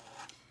them,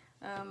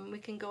 we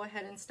can go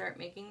ahead and start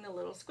making the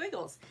little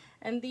squiggles.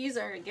 And these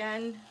are,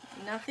 again,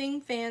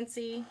 nothing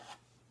fancy.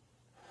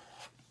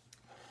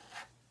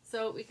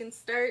 So we can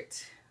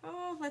start,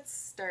 oh, let's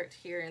start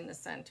here in the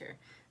center.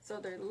 So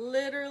they're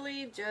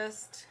literally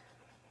just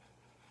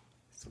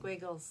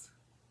squiggles.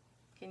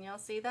 Can y'all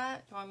see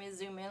that? Do you want me to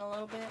zoom in a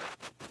little bit?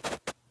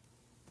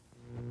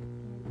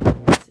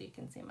 So you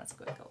can see my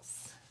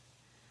squiggles.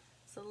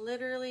 So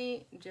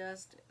literally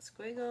just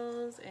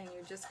squiggles, and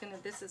you're just gonna,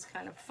 this is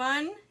kind of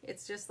fun.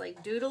 It's just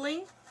like doodling.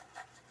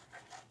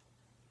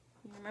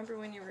 You remember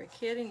when you were a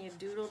kid and you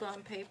doodled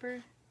on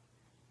paper?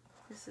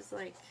 This is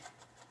like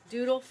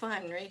doodle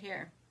fun right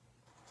here.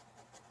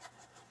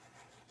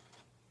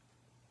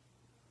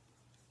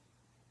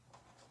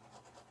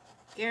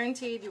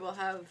 Guaranteed you will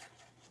have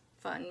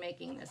fun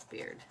making this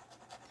beard.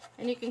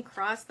 And you can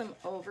cross them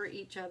over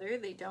each other.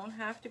 They don't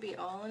have to be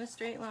all in a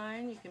straight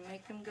line. You can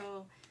make them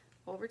go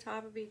over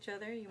top of each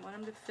other. You want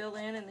them to fill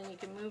in, and then you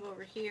can move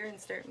over here and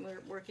start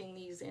working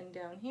these in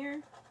down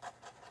here.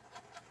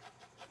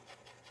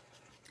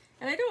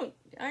 And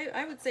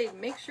I would say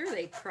make sure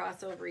they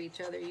cross over each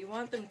other. You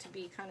want them to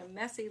be kind of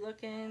messy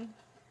looking.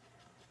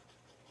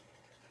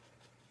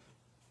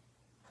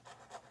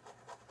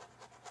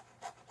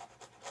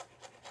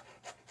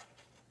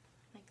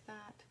 Like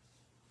that.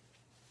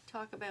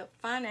 Talk about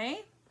fun, eh?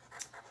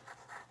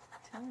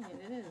 I'm telling you,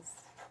 it is.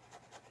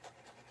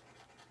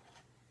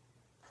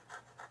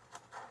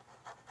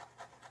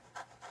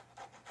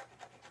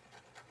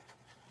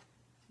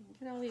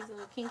 Get all these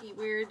little kinky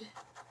weird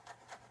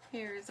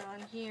hairs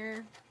on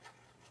here.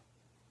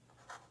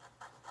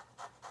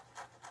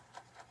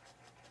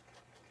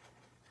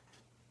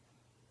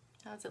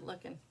 How's it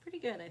looking? Pretty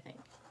good, I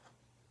think.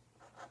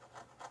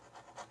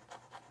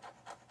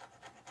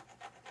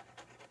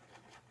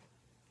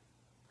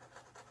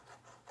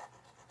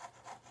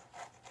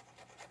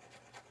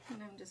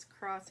 And I'm just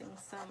crossing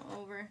some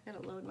over.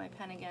 Gotta load my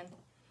pen again.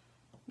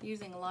 I'm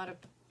using a lot of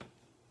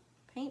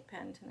paint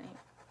pen tonight.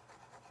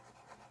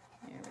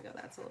 There we go,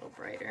 that's a little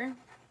brighter.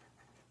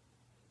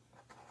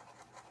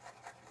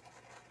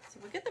 So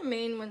we'll get the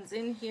main ones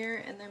in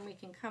here, and then we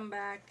can come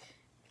back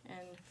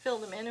and fill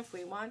them in if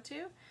we want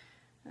to.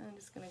 I'm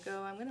just gonna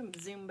go, I'm gonna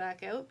zoom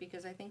back out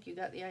because I think you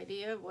got the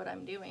idea of what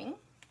I'm doing.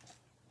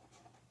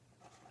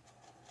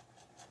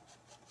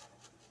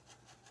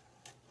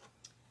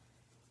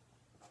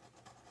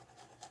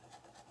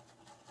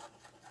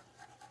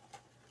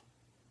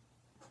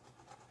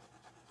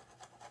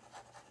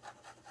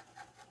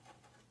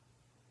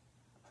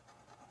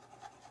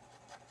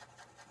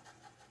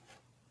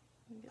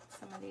 Get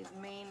some of these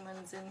main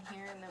ones in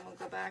here, and then we'll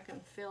go back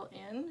and fill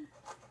in.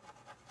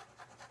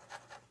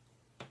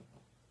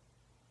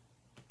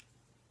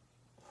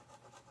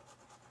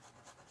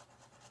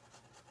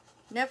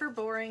 Never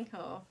boring.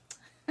 Oh.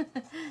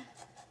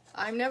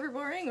 I'm never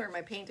boring, or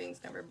my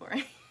painting's never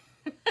boring.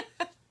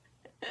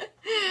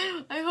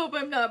 I hope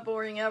I'm not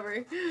boring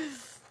ever.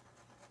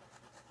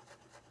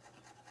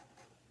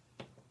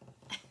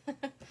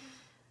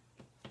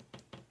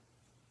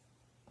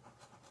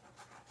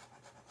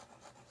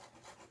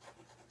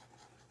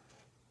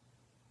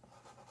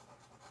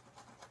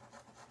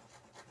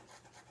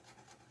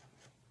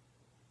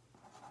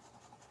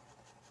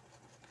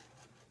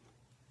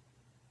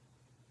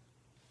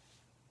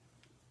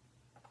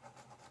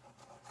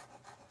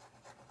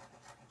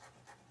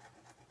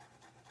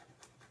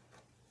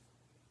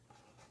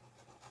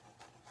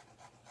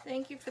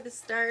 Thank you for the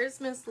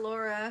stars, Miss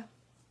Laura.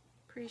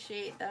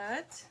 Appreciate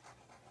that.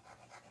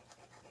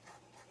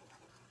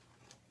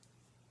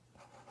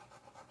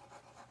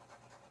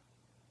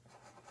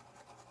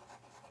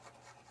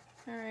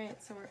 All right,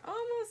 so we're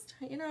almost,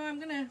 you know, I'm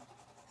gonna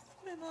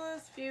put the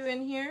last few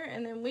in here,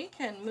 and then we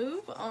can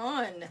move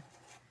on.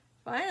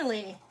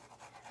 Finally.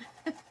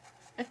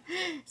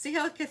 See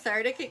how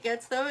cathartic it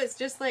gets, though? It's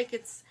just like,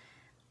 it's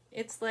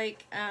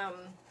like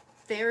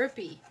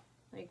therapy.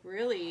 Like,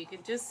 really, you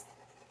could just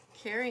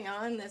carry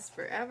on this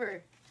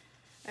forever.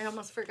 I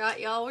almost forgot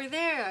y'all were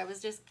there. I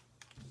was just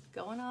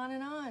going on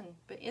and on.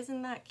 But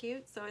isn't that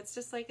cute? So it's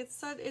just like, it's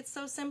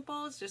so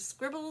simple. It's just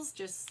scribbles,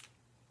 just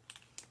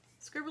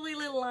scribbly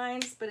little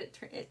lines, but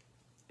it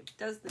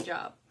does the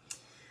job.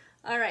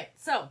 All right,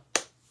 so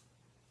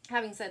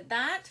having said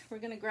that, we're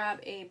going to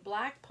grab a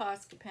black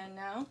Posca pen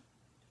now.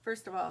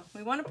 First of all,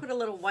 we want to put a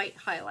little white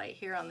highlight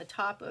here on the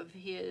top of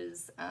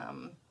his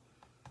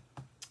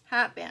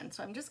hat band.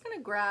 So I'm just going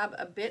to grab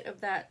a bit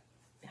of that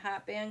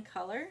hat band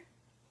color,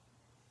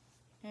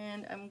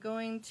 and I'm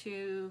going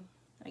to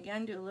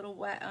again do a little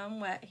wet on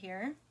wet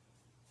here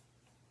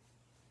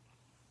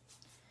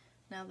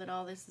now that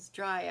all this is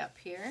dry up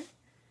here.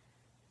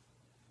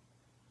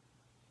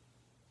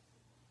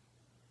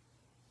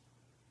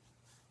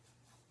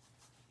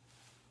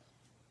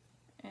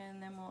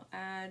 And then we'll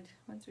add,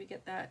 once we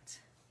get that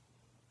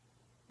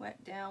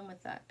wet down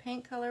with that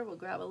paint color, we'll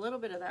grab a little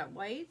bit of that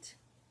white,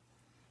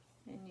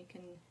 and you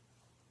can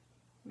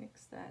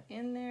mix that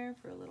in there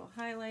for a little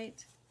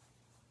highlight.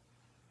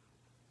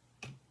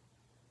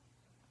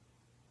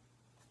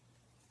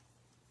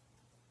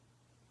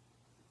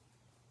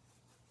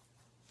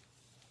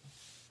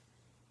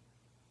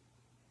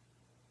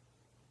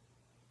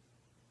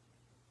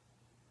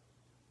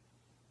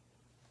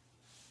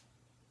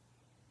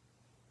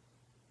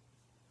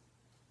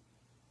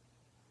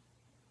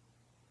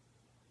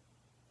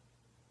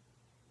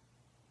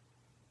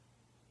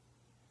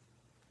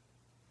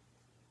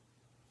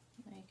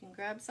 You can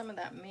grab some of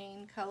that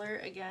main color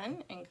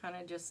again and kind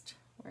of just,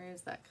 where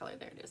is that color?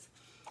 There it is.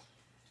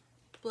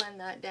 Blend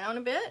that down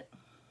a bit.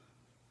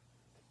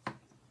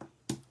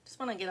 Just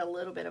want to get a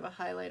little bit of a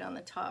highlight on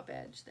the top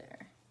edge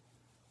there.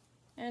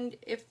 And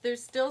if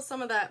there's still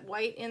some of that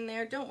white in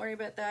there, don't worry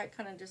about that.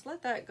 Kind of just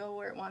let that go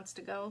where it wants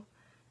to go.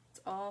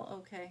 It's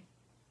all okay.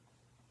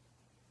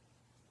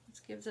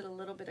 This gives it a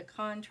little bit of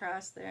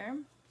contrast there.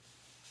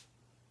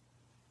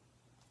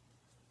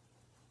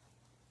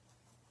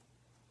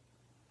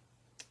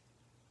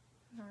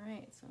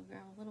 Alright, so I'll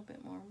grab a little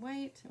bit more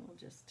white and we'll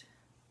just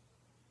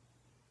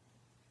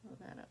throw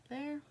that up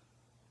there.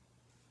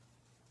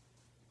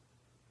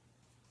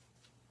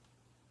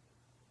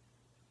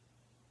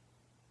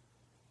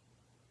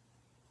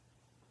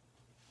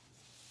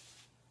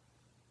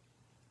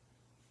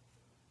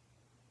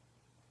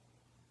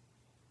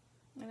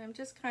 And I'm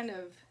just kind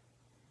of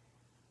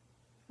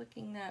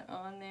flicking that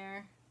on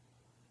there,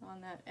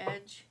 on that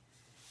edge.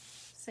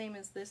 Same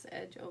as this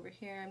edge over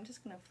here. I'm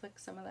just going to flick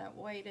some of that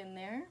white in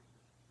there.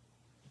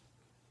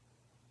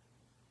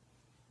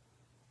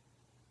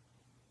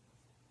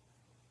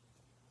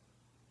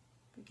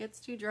 If it gets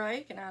too dry,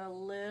 you can add a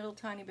little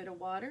tiny bit of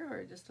water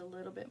or just a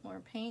little bit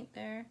more paint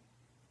there,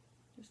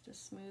 just to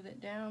smooth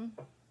it down.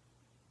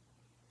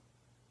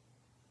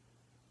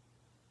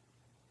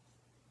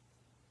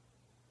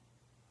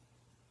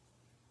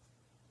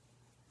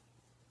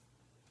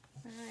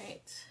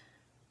 Alright.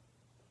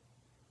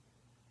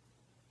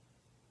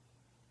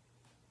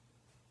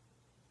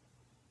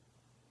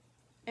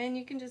 And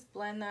you can just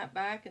blend that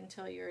back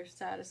until you're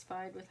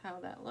satisfied with how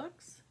that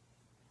looks.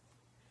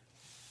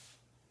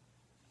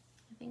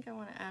 I think I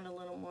want to add a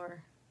little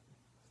more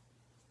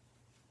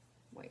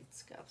white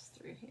scuffs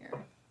through here.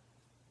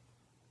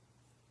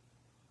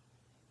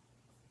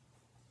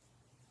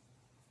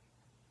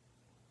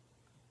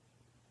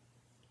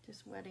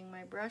 Just wetting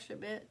my brush a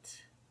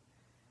bit.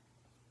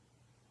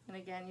 And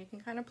again, you can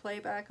kind of play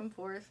back and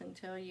forth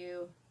until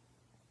you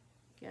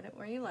get it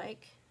where you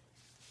like.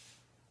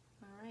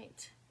 All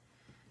right.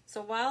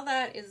 So while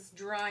that is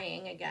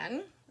drying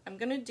again, I'm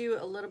going to do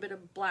a little bit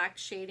of black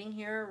shading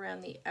here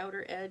around the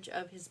outer edge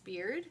of his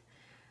beard.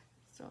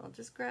 So I'll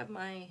just grab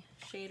my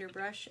shader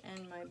brush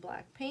and my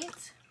black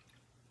paint.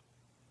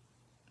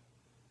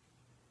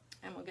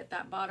 And we'll get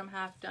that bottom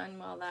half done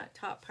while that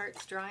top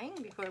part's drying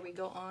before we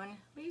go on.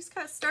 He's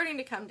starting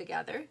to come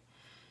together.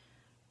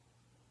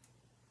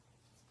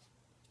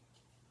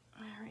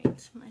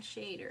 Alright, my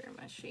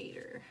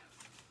shader.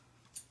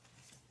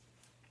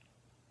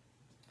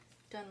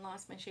 Done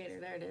lost my shader,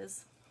 there it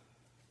is.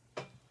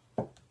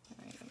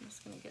 Alright, I'm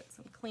just going to get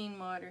some clean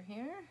water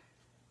here.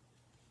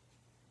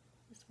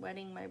 Just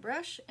wetting my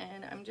brush,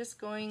 and I'm just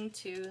going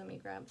to, let me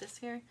grab this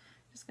here,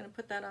 just going to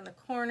put that on the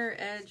corner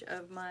edge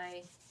of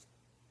my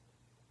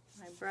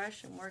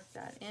brush and work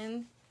that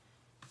in.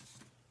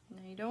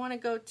 Now you don't want to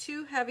go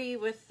too heavy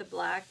with the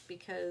black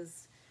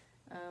because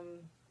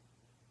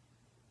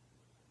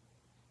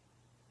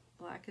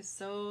black is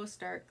so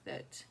stark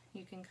that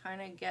you can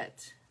kind of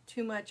get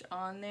too much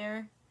on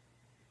there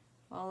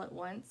all at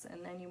once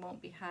and then you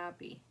won't be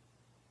happy.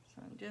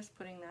 So I'm just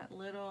putting that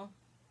little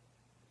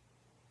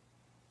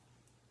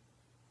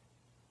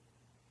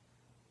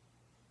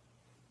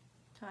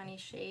tiny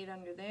shade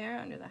under there,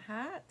 under the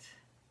hat.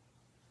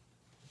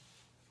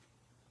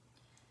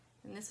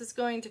 And this is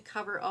going to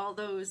cover all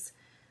those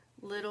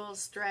little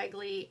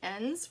straggly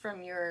ends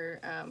from your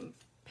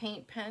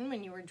paint pen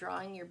when you were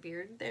drawing your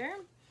beard there.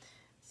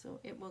 So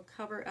it will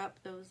cover up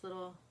those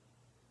little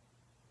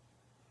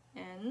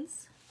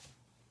ends.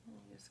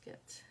 I'll just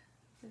get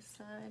this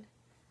side.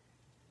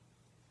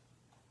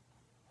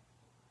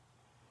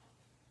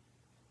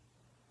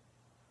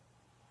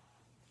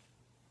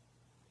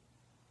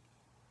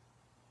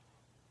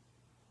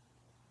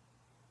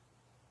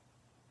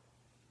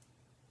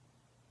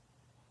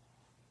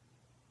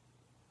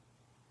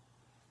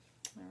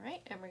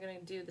 Alright, and we're going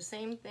to do the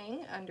same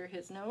thing under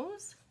his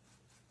nose.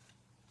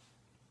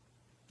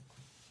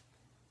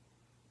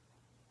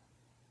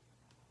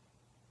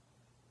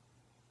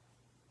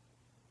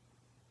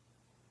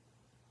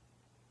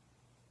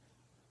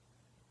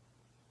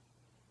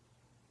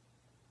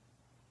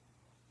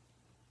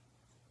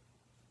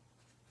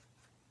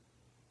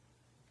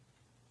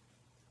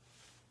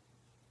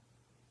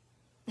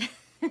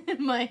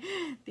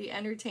 The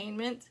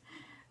entertainment.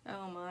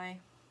 Oh my.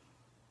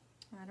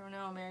 I don't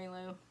know, Mary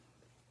Lou.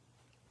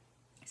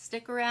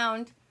 stick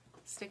around.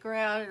 Stick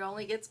around. It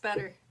only gets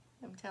better.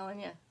 I'm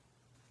telling you.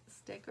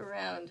 Stick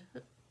around.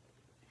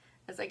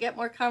 As I get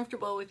more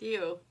comfortable with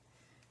you,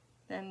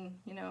 then,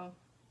 you know,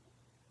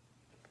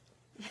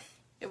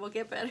 it will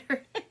get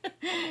better.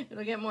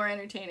 It'll get more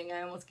entertaining.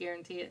 I almost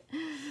guarantee it.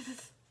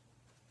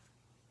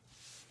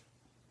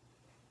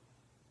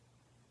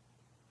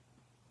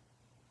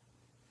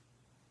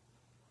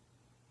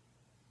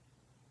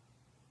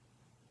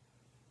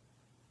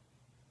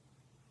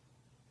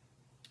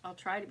 I'll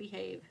try to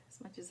behave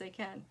as much as I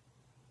can.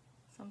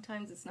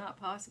 Sometimes it's not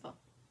possible.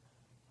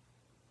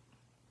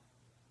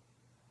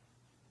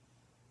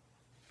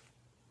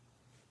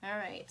 All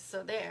right,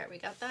 so there, we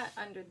got that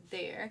under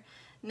there.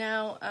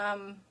 Now,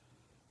 I'm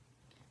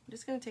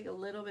just going to take a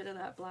little bit of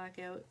that black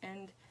out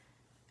and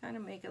kind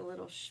of make a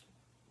little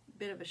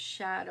bit of a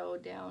shadow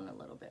down a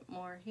little bit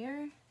more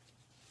here.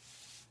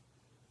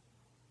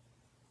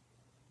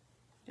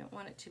 Don't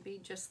want it to be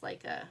just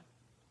like a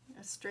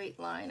straight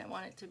line. I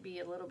want it to be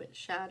a little bit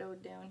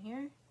shadowed down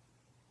here.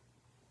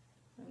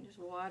 I'm just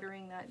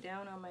watering that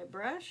down on my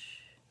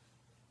brush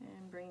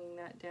and bringing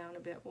that down a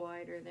bit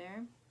wider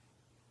there.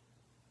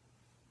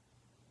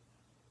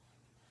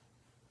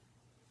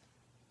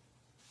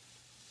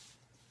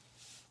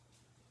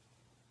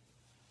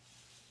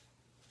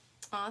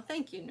 Aw,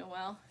 thank you,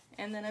 Noelle.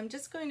 And then I'm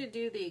just going to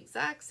do the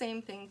exact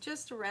same thing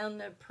just around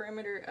the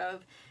perimeter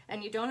of,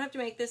 and you don't have to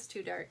make this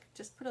too dark,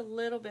 just put a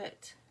little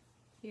bit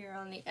here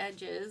on the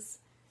edges,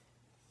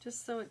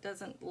 just so it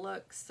doesn't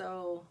look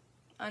so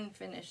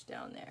unfinished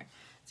down there.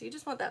 So you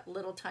just want that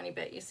little tiny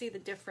bit. You see the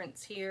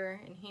difference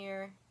here and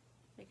here?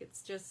 Like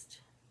it's just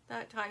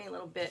that tiny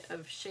little bit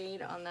of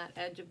shade on that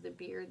edge of the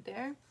beard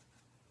there.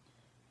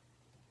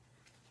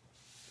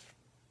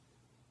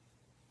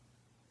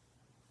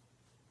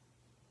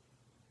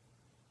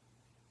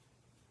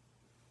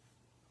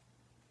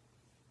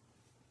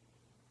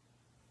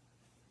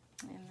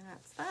 And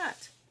that's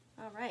that.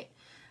 All right,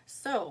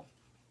 so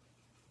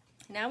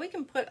now we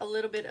can put a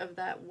little bit of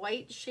that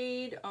white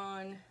shade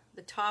on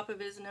the top of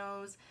his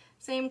nose.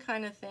 Same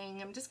kind of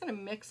thing. I'm just going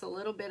to mix a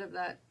little bit of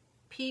that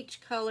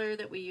peach color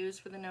that we use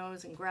for the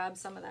nose and grab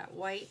some of that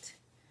white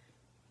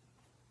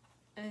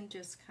and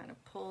just kind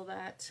of pull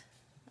that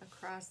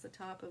across the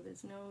top of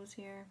his nose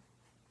here.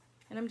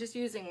 And I'm just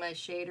using my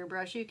shader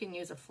brush. You can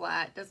use a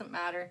flat, doesn't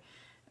matter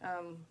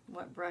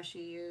what brush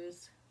you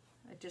use.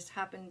 I just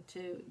happened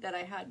to, that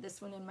I had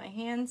this one in my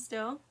hand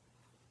still.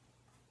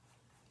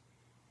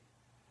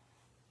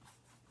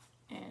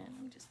 And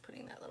I'm just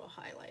putting that little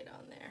highlight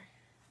on there.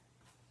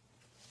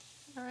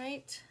 All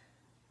right.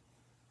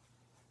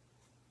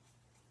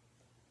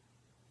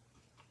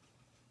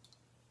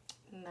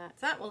 And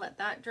that's that. We'll let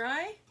that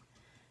dry.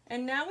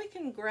 And now we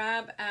can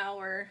grab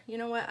our, you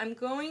know what, I'm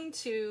going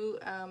to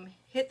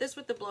hit this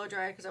with the blow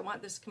dryer because I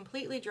want this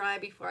completely dry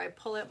before I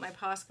pull out my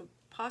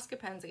Posca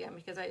pens again,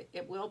 because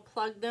it will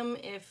plug them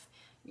if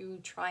you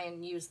try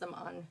and use them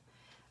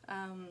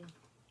on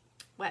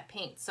wet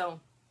paint.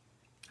 So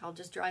I'll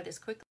just dry this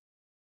quickly.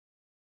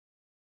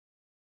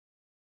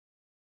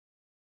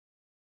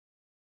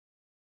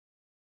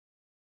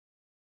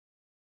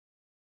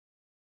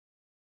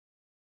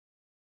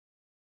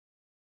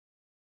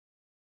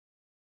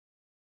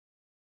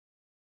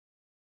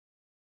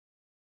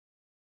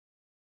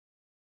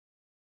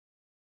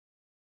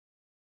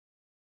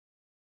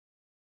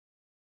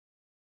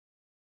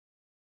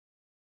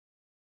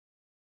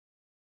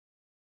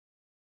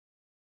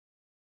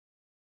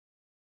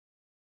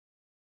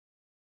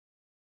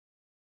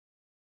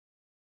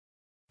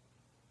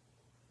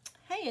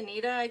 Hey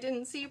Anita, I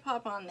didn't see you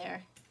pop on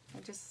there.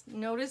 I just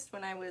noticed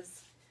when I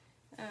was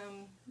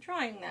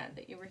drawing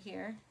that you were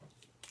here.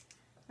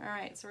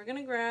 Alright, so we're going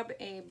to grab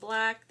a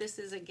black. This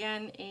is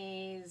again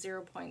a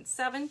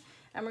 0.7,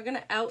 and we're going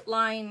to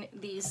outline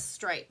these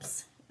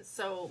stripes.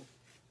 So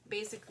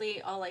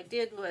basically all I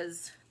did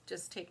was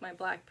just take my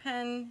black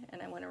pen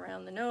and I went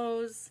around the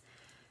nose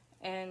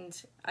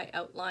and I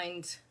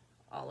outlined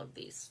all of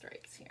these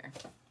stripes here.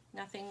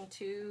 Nothing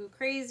too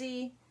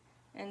crazy.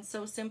 And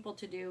so simple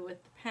to do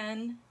with the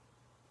pen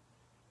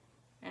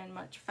and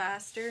much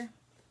faster.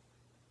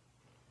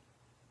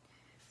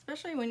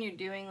 Especially when you're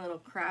doing little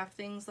craft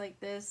things like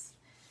this.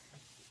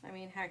 I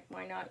mean, heck,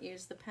 why not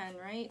use the pen,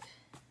 right?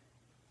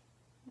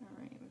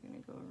 Alright, we're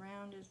going to go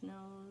around his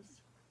nose.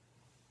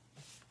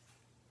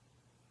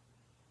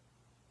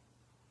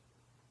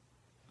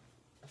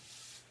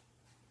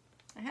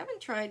 I haven't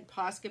tried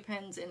Posca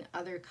pens in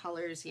other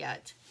colors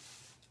yet,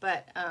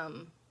 but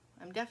I'm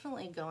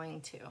definitely going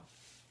to.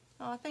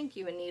 Oh, thank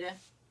you, Anita.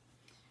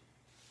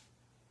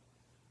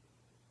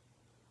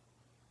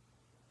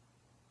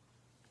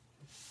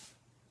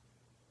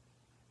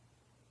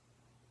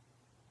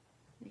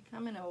 They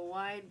come in a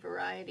wide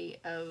variety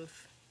of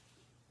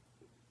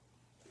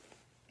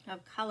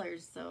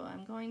colors, so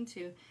I'm going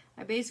to,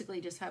 I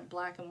basically just have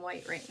black and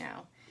white right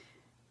now,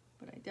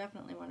 but I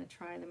definitely want to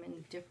try them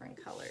in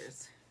different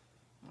colors.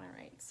 All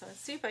right, so let's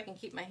see if I can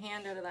keep my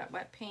hand out of that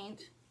wet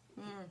paint.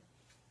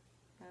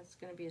 That's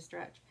going to be a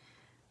stretch.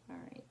 All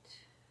right.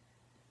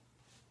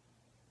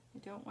 I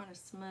don't want to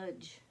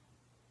smudge.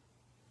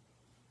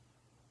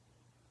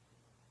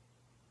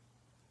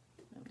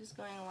 I'm just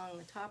going along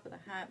the top of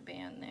the hat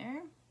band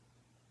there.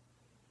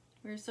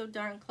 We're so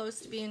darn close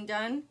to being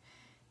done.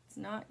 It's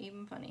not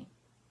even funny.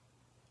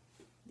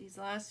 These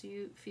last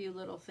few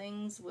little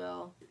things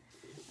will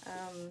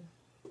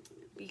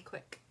be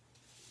quick.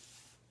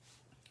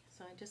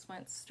 So I just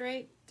went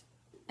straight,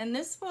 and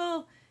this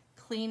will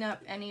clean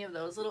up any of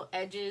those little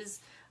edges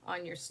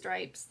on your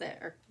stripes that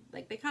are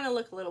like, they kind of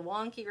look a little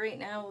wonky right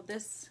now.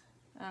 This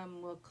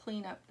will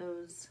clean up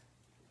those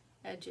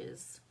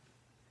edges.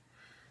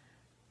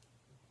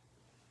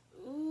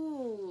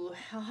 Ooh,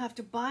 I'll have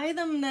to buy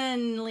them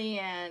then,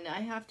 Leanne.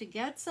 I have to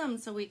get some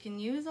so we can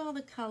use all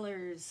the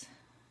colors.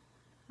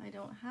 I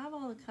don't have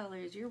all the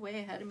colors. You're way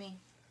ahead of me.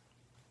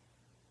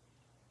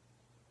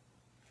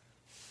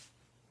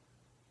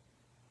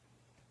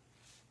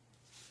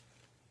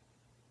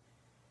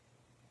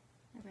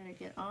 I better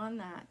get on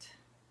that.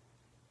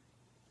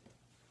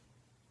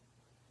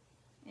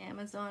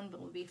 Amazon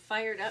will be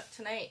fired up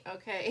tonight.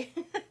 Okay.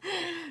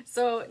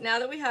 So now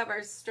that we have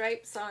our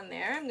stripes on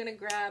there, I'm going to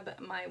grab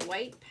my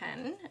white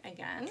pen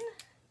again.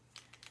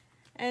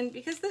 And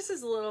because this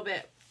is a little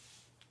bit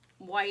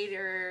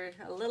whiter,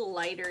 a little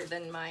lighter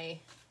than my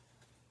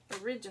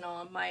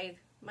original, my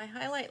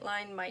highlight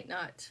line might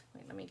not,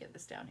 wait, let me get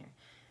this down here.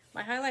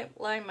 My highlight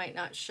line might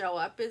not show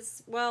up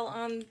as well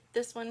on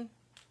this one.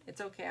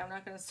 It's okay. I'm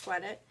not going to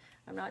sweat it.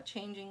 I'm not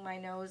changing my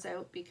nose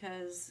out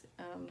because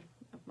of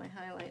my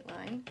highlight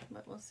line,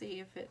 but we'll see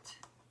if it,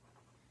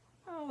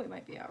 oh, we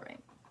might be all right.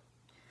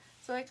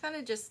 So I kind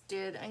of just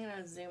did, I'm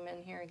going to zoom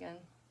in here again.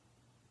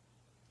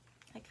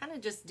 I kind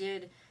of just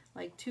did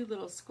like two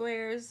little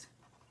squares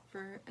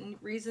for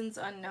reasons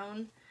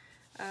unknown.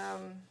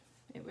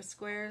 It was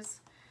squares,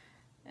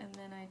 and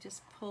then I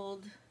just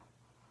pulled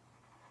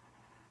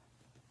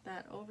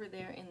that over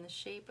there in the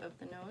shape of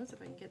the nose,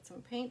 if I can get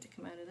some paint to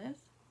come out of this.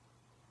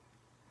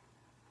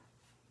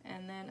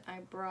 And then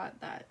I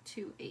brought that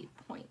to a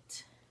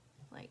point,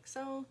 like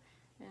so,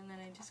 and then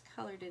I just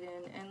colored it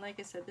in. And like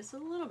I said, this is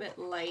a little bit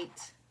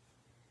light.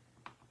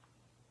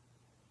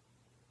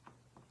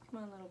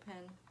 Come on, little pen.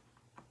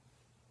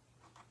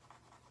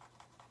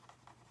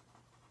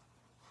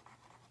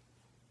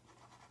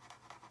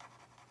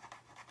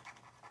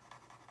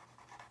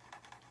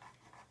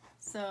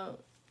 So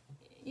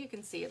you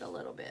can see it a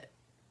little bit.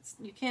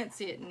 You can't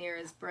see it near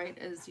as bright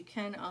as you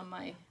can on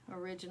my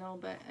original,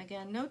 but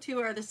again, no two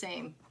are the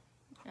same.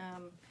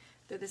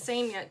 They're the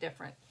same yet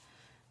different.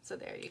 So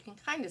there, you can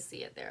kind of see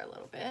it there a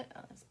little bit.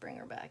 Let's bring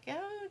her back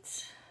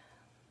out.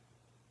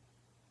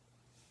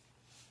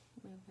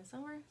 Move this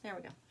over. There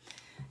we go.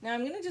 Now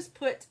I'm going to just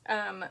put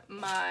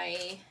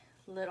my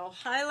little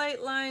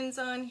highlight lines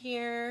on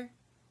here.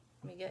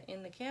 Let me get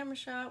in the camera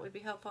shot, would be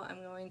helpful.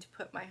 I'm going to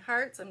put my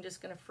hearts. I'm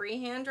just going to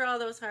freehand draw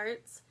those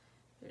hearts.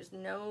 There's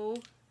no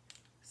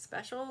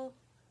special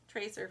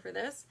tracer for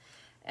this.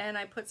 And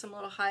I put some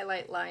little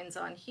highlight lines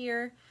on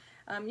here.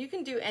 You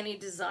can do any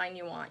design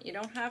you want. You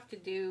don't have to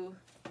do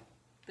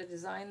the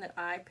design that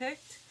I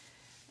picked.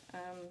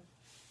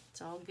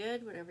 It's all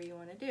good, whatever you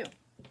want to do.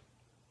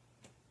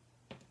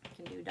 You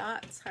can do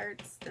dots,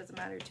 hearts, doesn't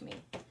matter to me.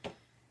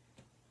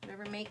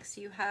 Whatever makes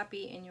you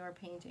happy in your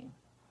painting.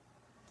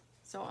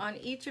 So on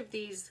each of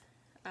these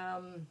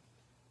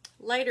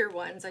lighter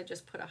ones, I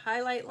just put a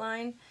highlight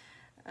line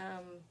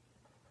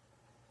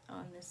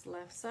on this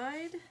left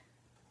side.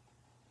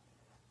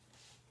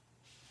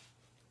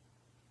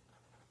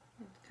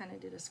 Kind of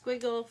did a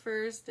squiggle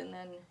first and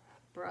then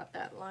brought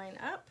that line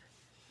up.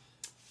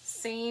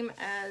 Same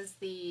as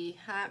the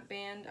hat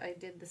band, I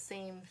did the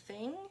same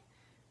thing.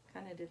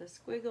 Kind of did a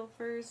squiggle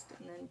first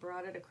and then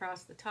brought it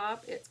across the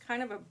top. It's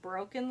kind of a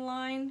broken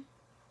line.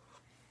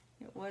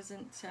 It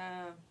wasn't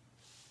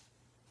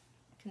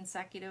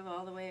consecutive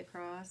all the way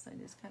across. I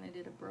just kind of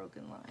did a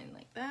broken line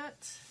like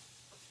that.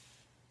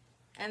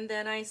 And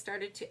then I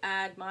started to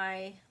add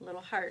my little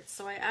hearts.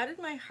 So I added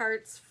my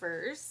hearts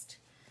first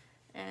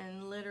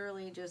and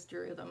literally just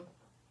drew them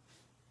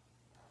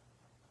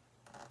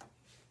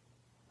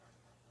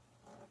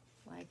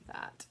like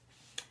that,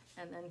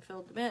 and then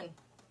filled them in.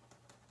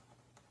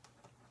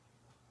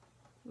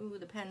 Ooh,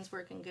 the pen's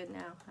working good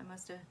now. I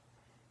must have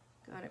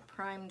got it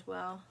primed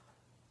well.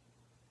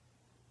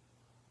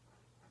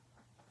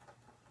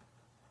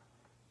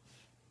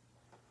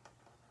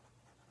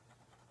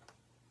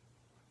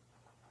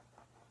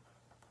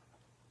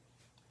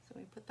 So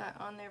we put that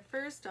on there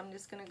first. I'm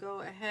just going to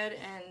go ahead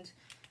and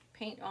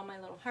paint all my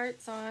little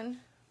hearts on,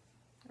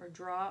 or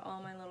draw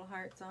all my little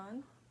hearts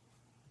on.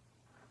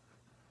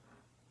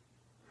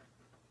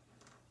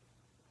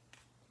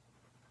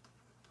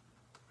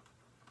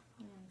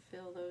 And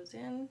fill those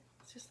in.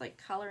 It's just like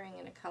coloring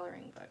in a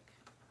coloring book.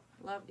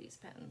 Love these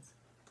pens.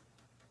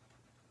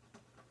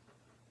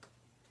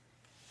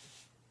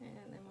 And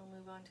then we'll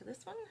move on to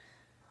this one.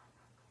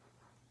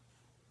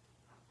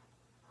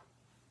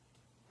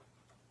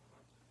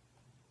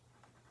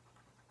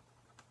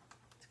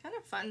 Kind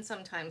of fun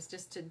sometimes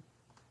just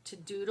to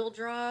doodle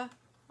draw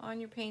on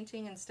your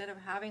painting instead of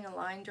having a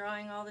line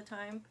drawing all the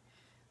time.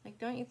 Like,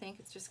 don't you think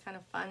it's just kind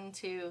of fun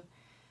to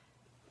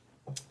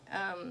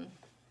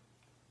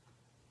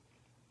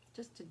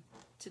just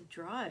to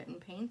draw it and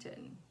paint it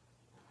and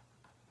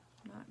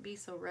not be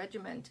so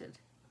regimented?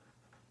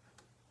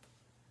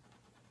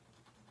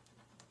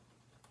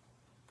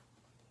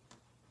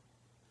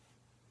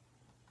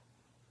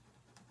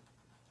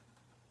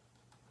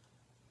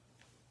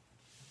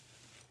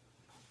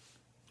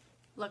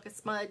 Look, I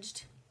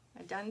smudged.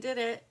 I done did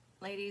it.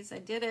 Ladies, I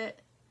did it.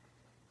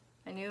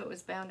 I knew it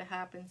was bound to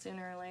happen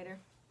sooner or later.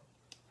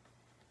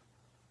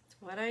 It's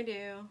what I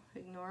do.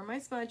 Ignore my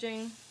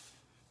smudging.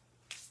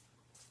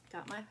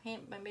 Got my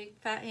hand, my big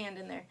fat hand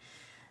in there.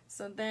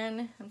 So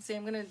then I'm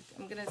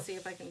gonna see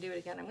if I can do it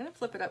again. I'm gonna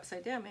flip it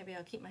upside down. Maybe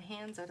I'll keep my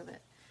hands out of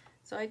it.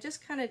 So I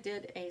just kind of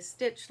did a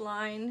stitch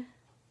line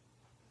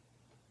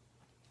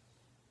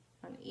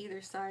on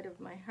either side of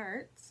my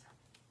hearts.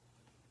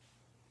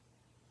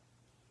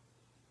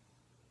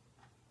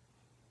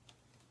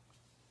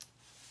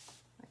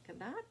 Like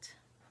that.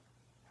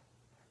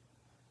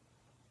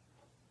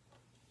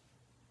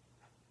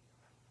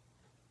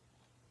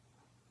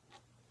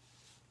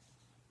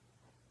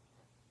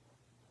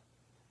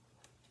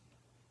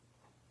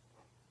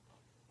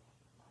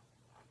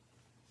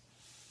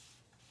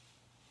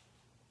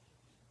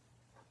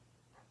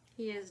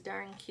 He is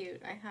darn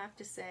cute, I have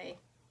to say.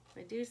 If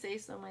I do say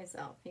so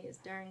myself, he is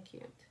darn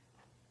cute.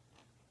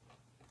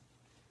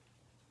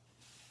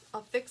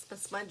 I'll fix the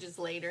smudges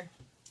later.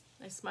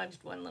 I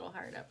smudged one little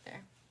heart up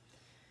there.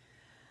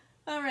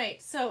 All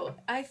right, so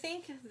I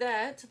think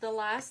that the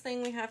last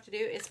thing we have to do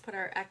is put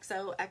our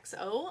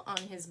XOXO on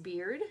his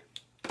beard.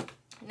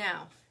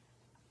 Now,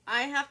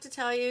 I have to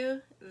tell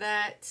you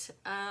that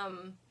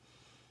I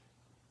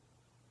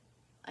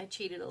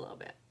cheated a little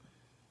bit.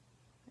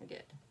 I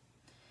did.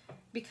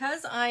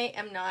 Because I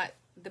am not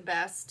the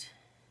best,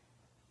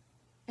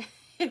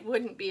 it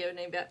wouldn't be an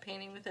Yvette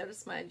painting without a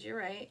smudge, you're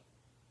right.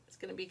 It's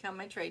going to become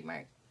my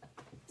trademark.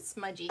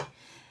 Smudgy.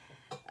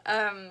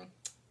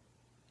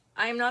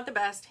 I'm not the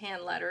best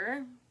hand letterer.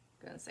 I'm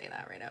going to say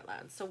that right out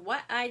loud. So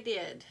what I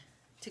did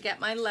to get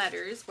my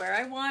letters where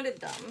I wanted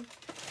them,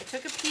 I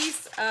took a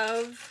piece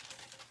of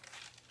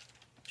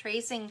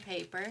tracing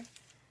paper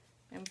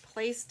and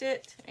placed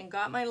it and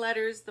got my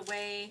letters the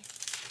way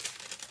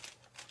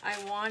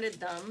I wanted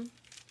them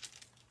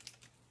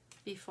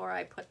before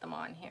I put them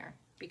on here,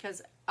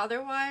 because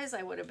otherwise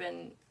I would have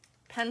been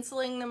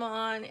penciling them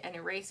on and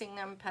erasing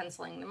them,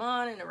 penciling them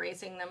on and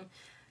erasing them.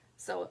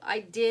 So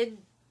I did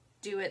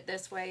do it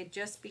this way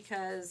just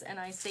because, and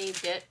I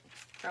saved it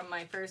from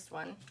my first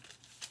one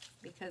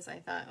because I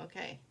thought,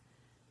 okay,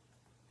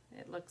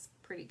 it looks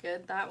pretty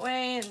good that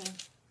way.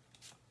 And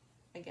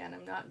again,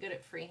 I'm not good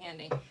at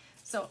freehanding.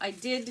 So I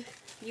did,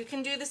 you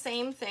can do the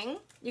same thing.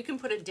 You can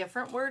put a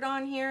different word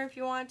on here if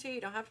you want to.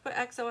 You don't have to put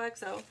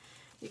XOXO.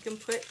 You can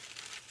put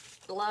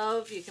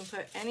glove. You can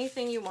put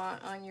anything you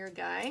want on your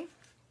guy.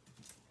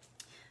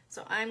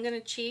 So I'm going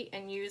to cheat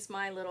and use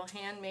my little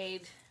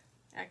handmade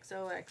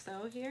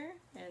XOXO here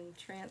and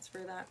transfer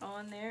that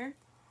on there.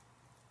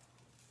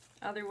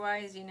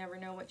 Otherwise, you never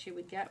know what you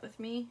would get with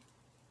me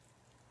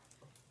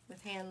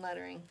with hand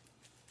lettering.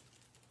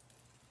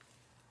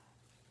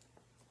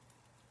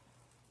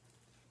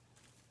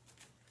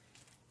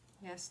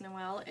 Yes,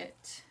 Noelle,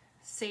 it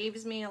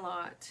saves me a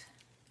lot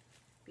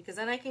because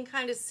then I can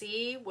kind of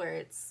see where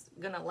it's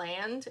going to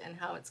land and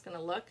how it's going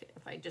to look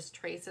if I just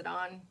trace it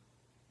on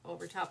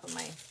over top of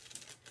my,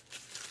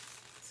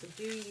 so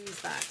do use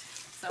that.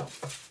 So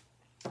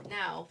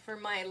now for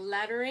my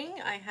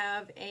lettering, I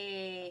have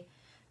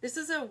this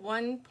is a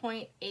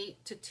 1.8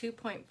 to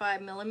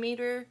 2.5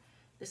 millimeter.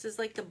 This is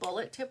like the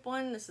bullet tip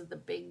one. This is the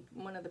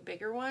one of the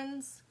bigger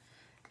ones.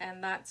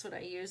 And that's what I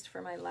used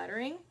for my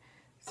lettering.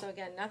 So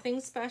again, nothing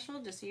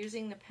special, just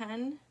using the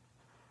pen.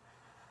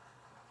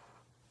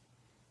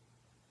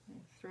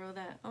 Throw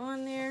that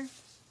on there.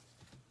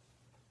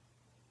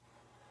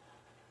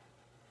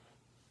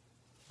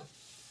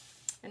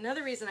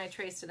 Another reason I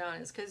traced it on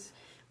is because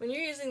when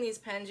you're using these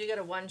pens, you get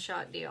a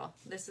one-shot deal.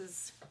 This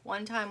is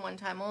one time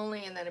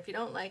only, and then if you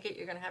don't like it,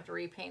 you're going to have to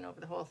repaint over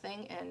the whole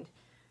thing, and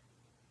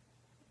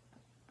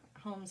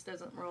Holmes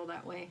doesn't roll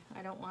that way.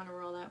 I don't want to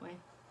roll that way.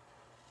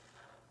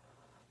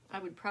 I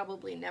would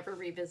probably never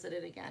revisit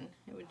it again.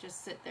 It would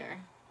just sit there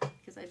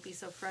because I'd be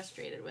so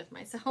frustrated with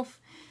myself.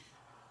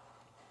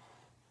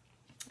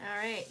 All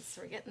right,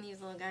 so we're getting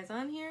these little guys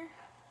on here.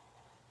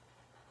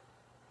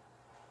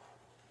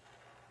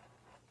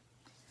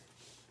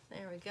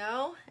 There we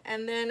go.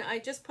 And then I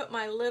just put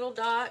my little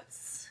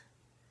dots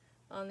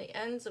on the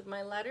ends of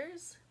my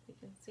letters. You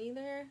can see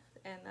there.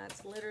 And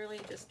that's literally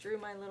just drew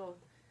my little,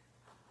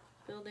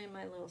 filled in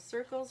my little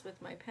circles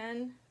with my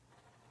pen.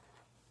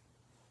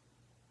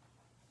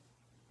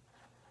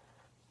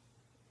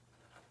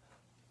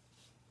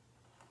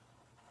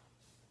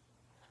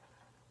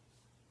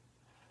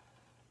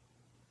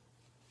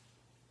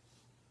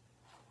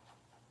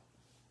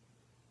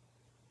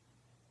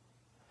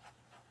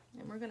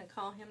 And we're going to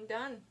call him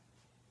done.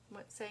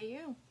 What say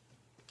you?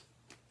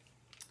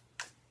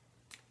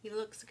 He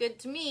looks good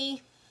to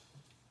me.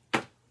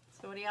 So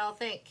So what do y'all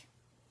think?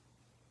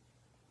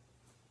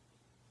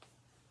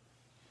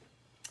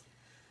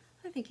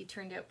 I think he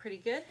turned out pretty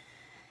good.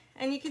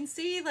 And you can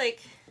see, like,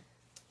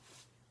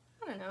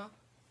 I don't know,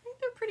 I think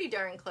they're pretty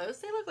darn close.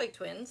 They look like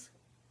twins.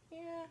 Yeah,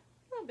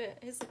 a little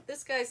bit.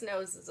 This guy's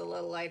nose is a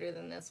little lighter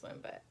than this one,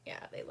 but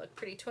yeah, they look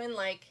pretty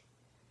twin-like.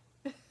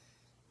 Got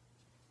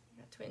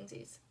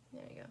twinsies.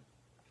 There you go.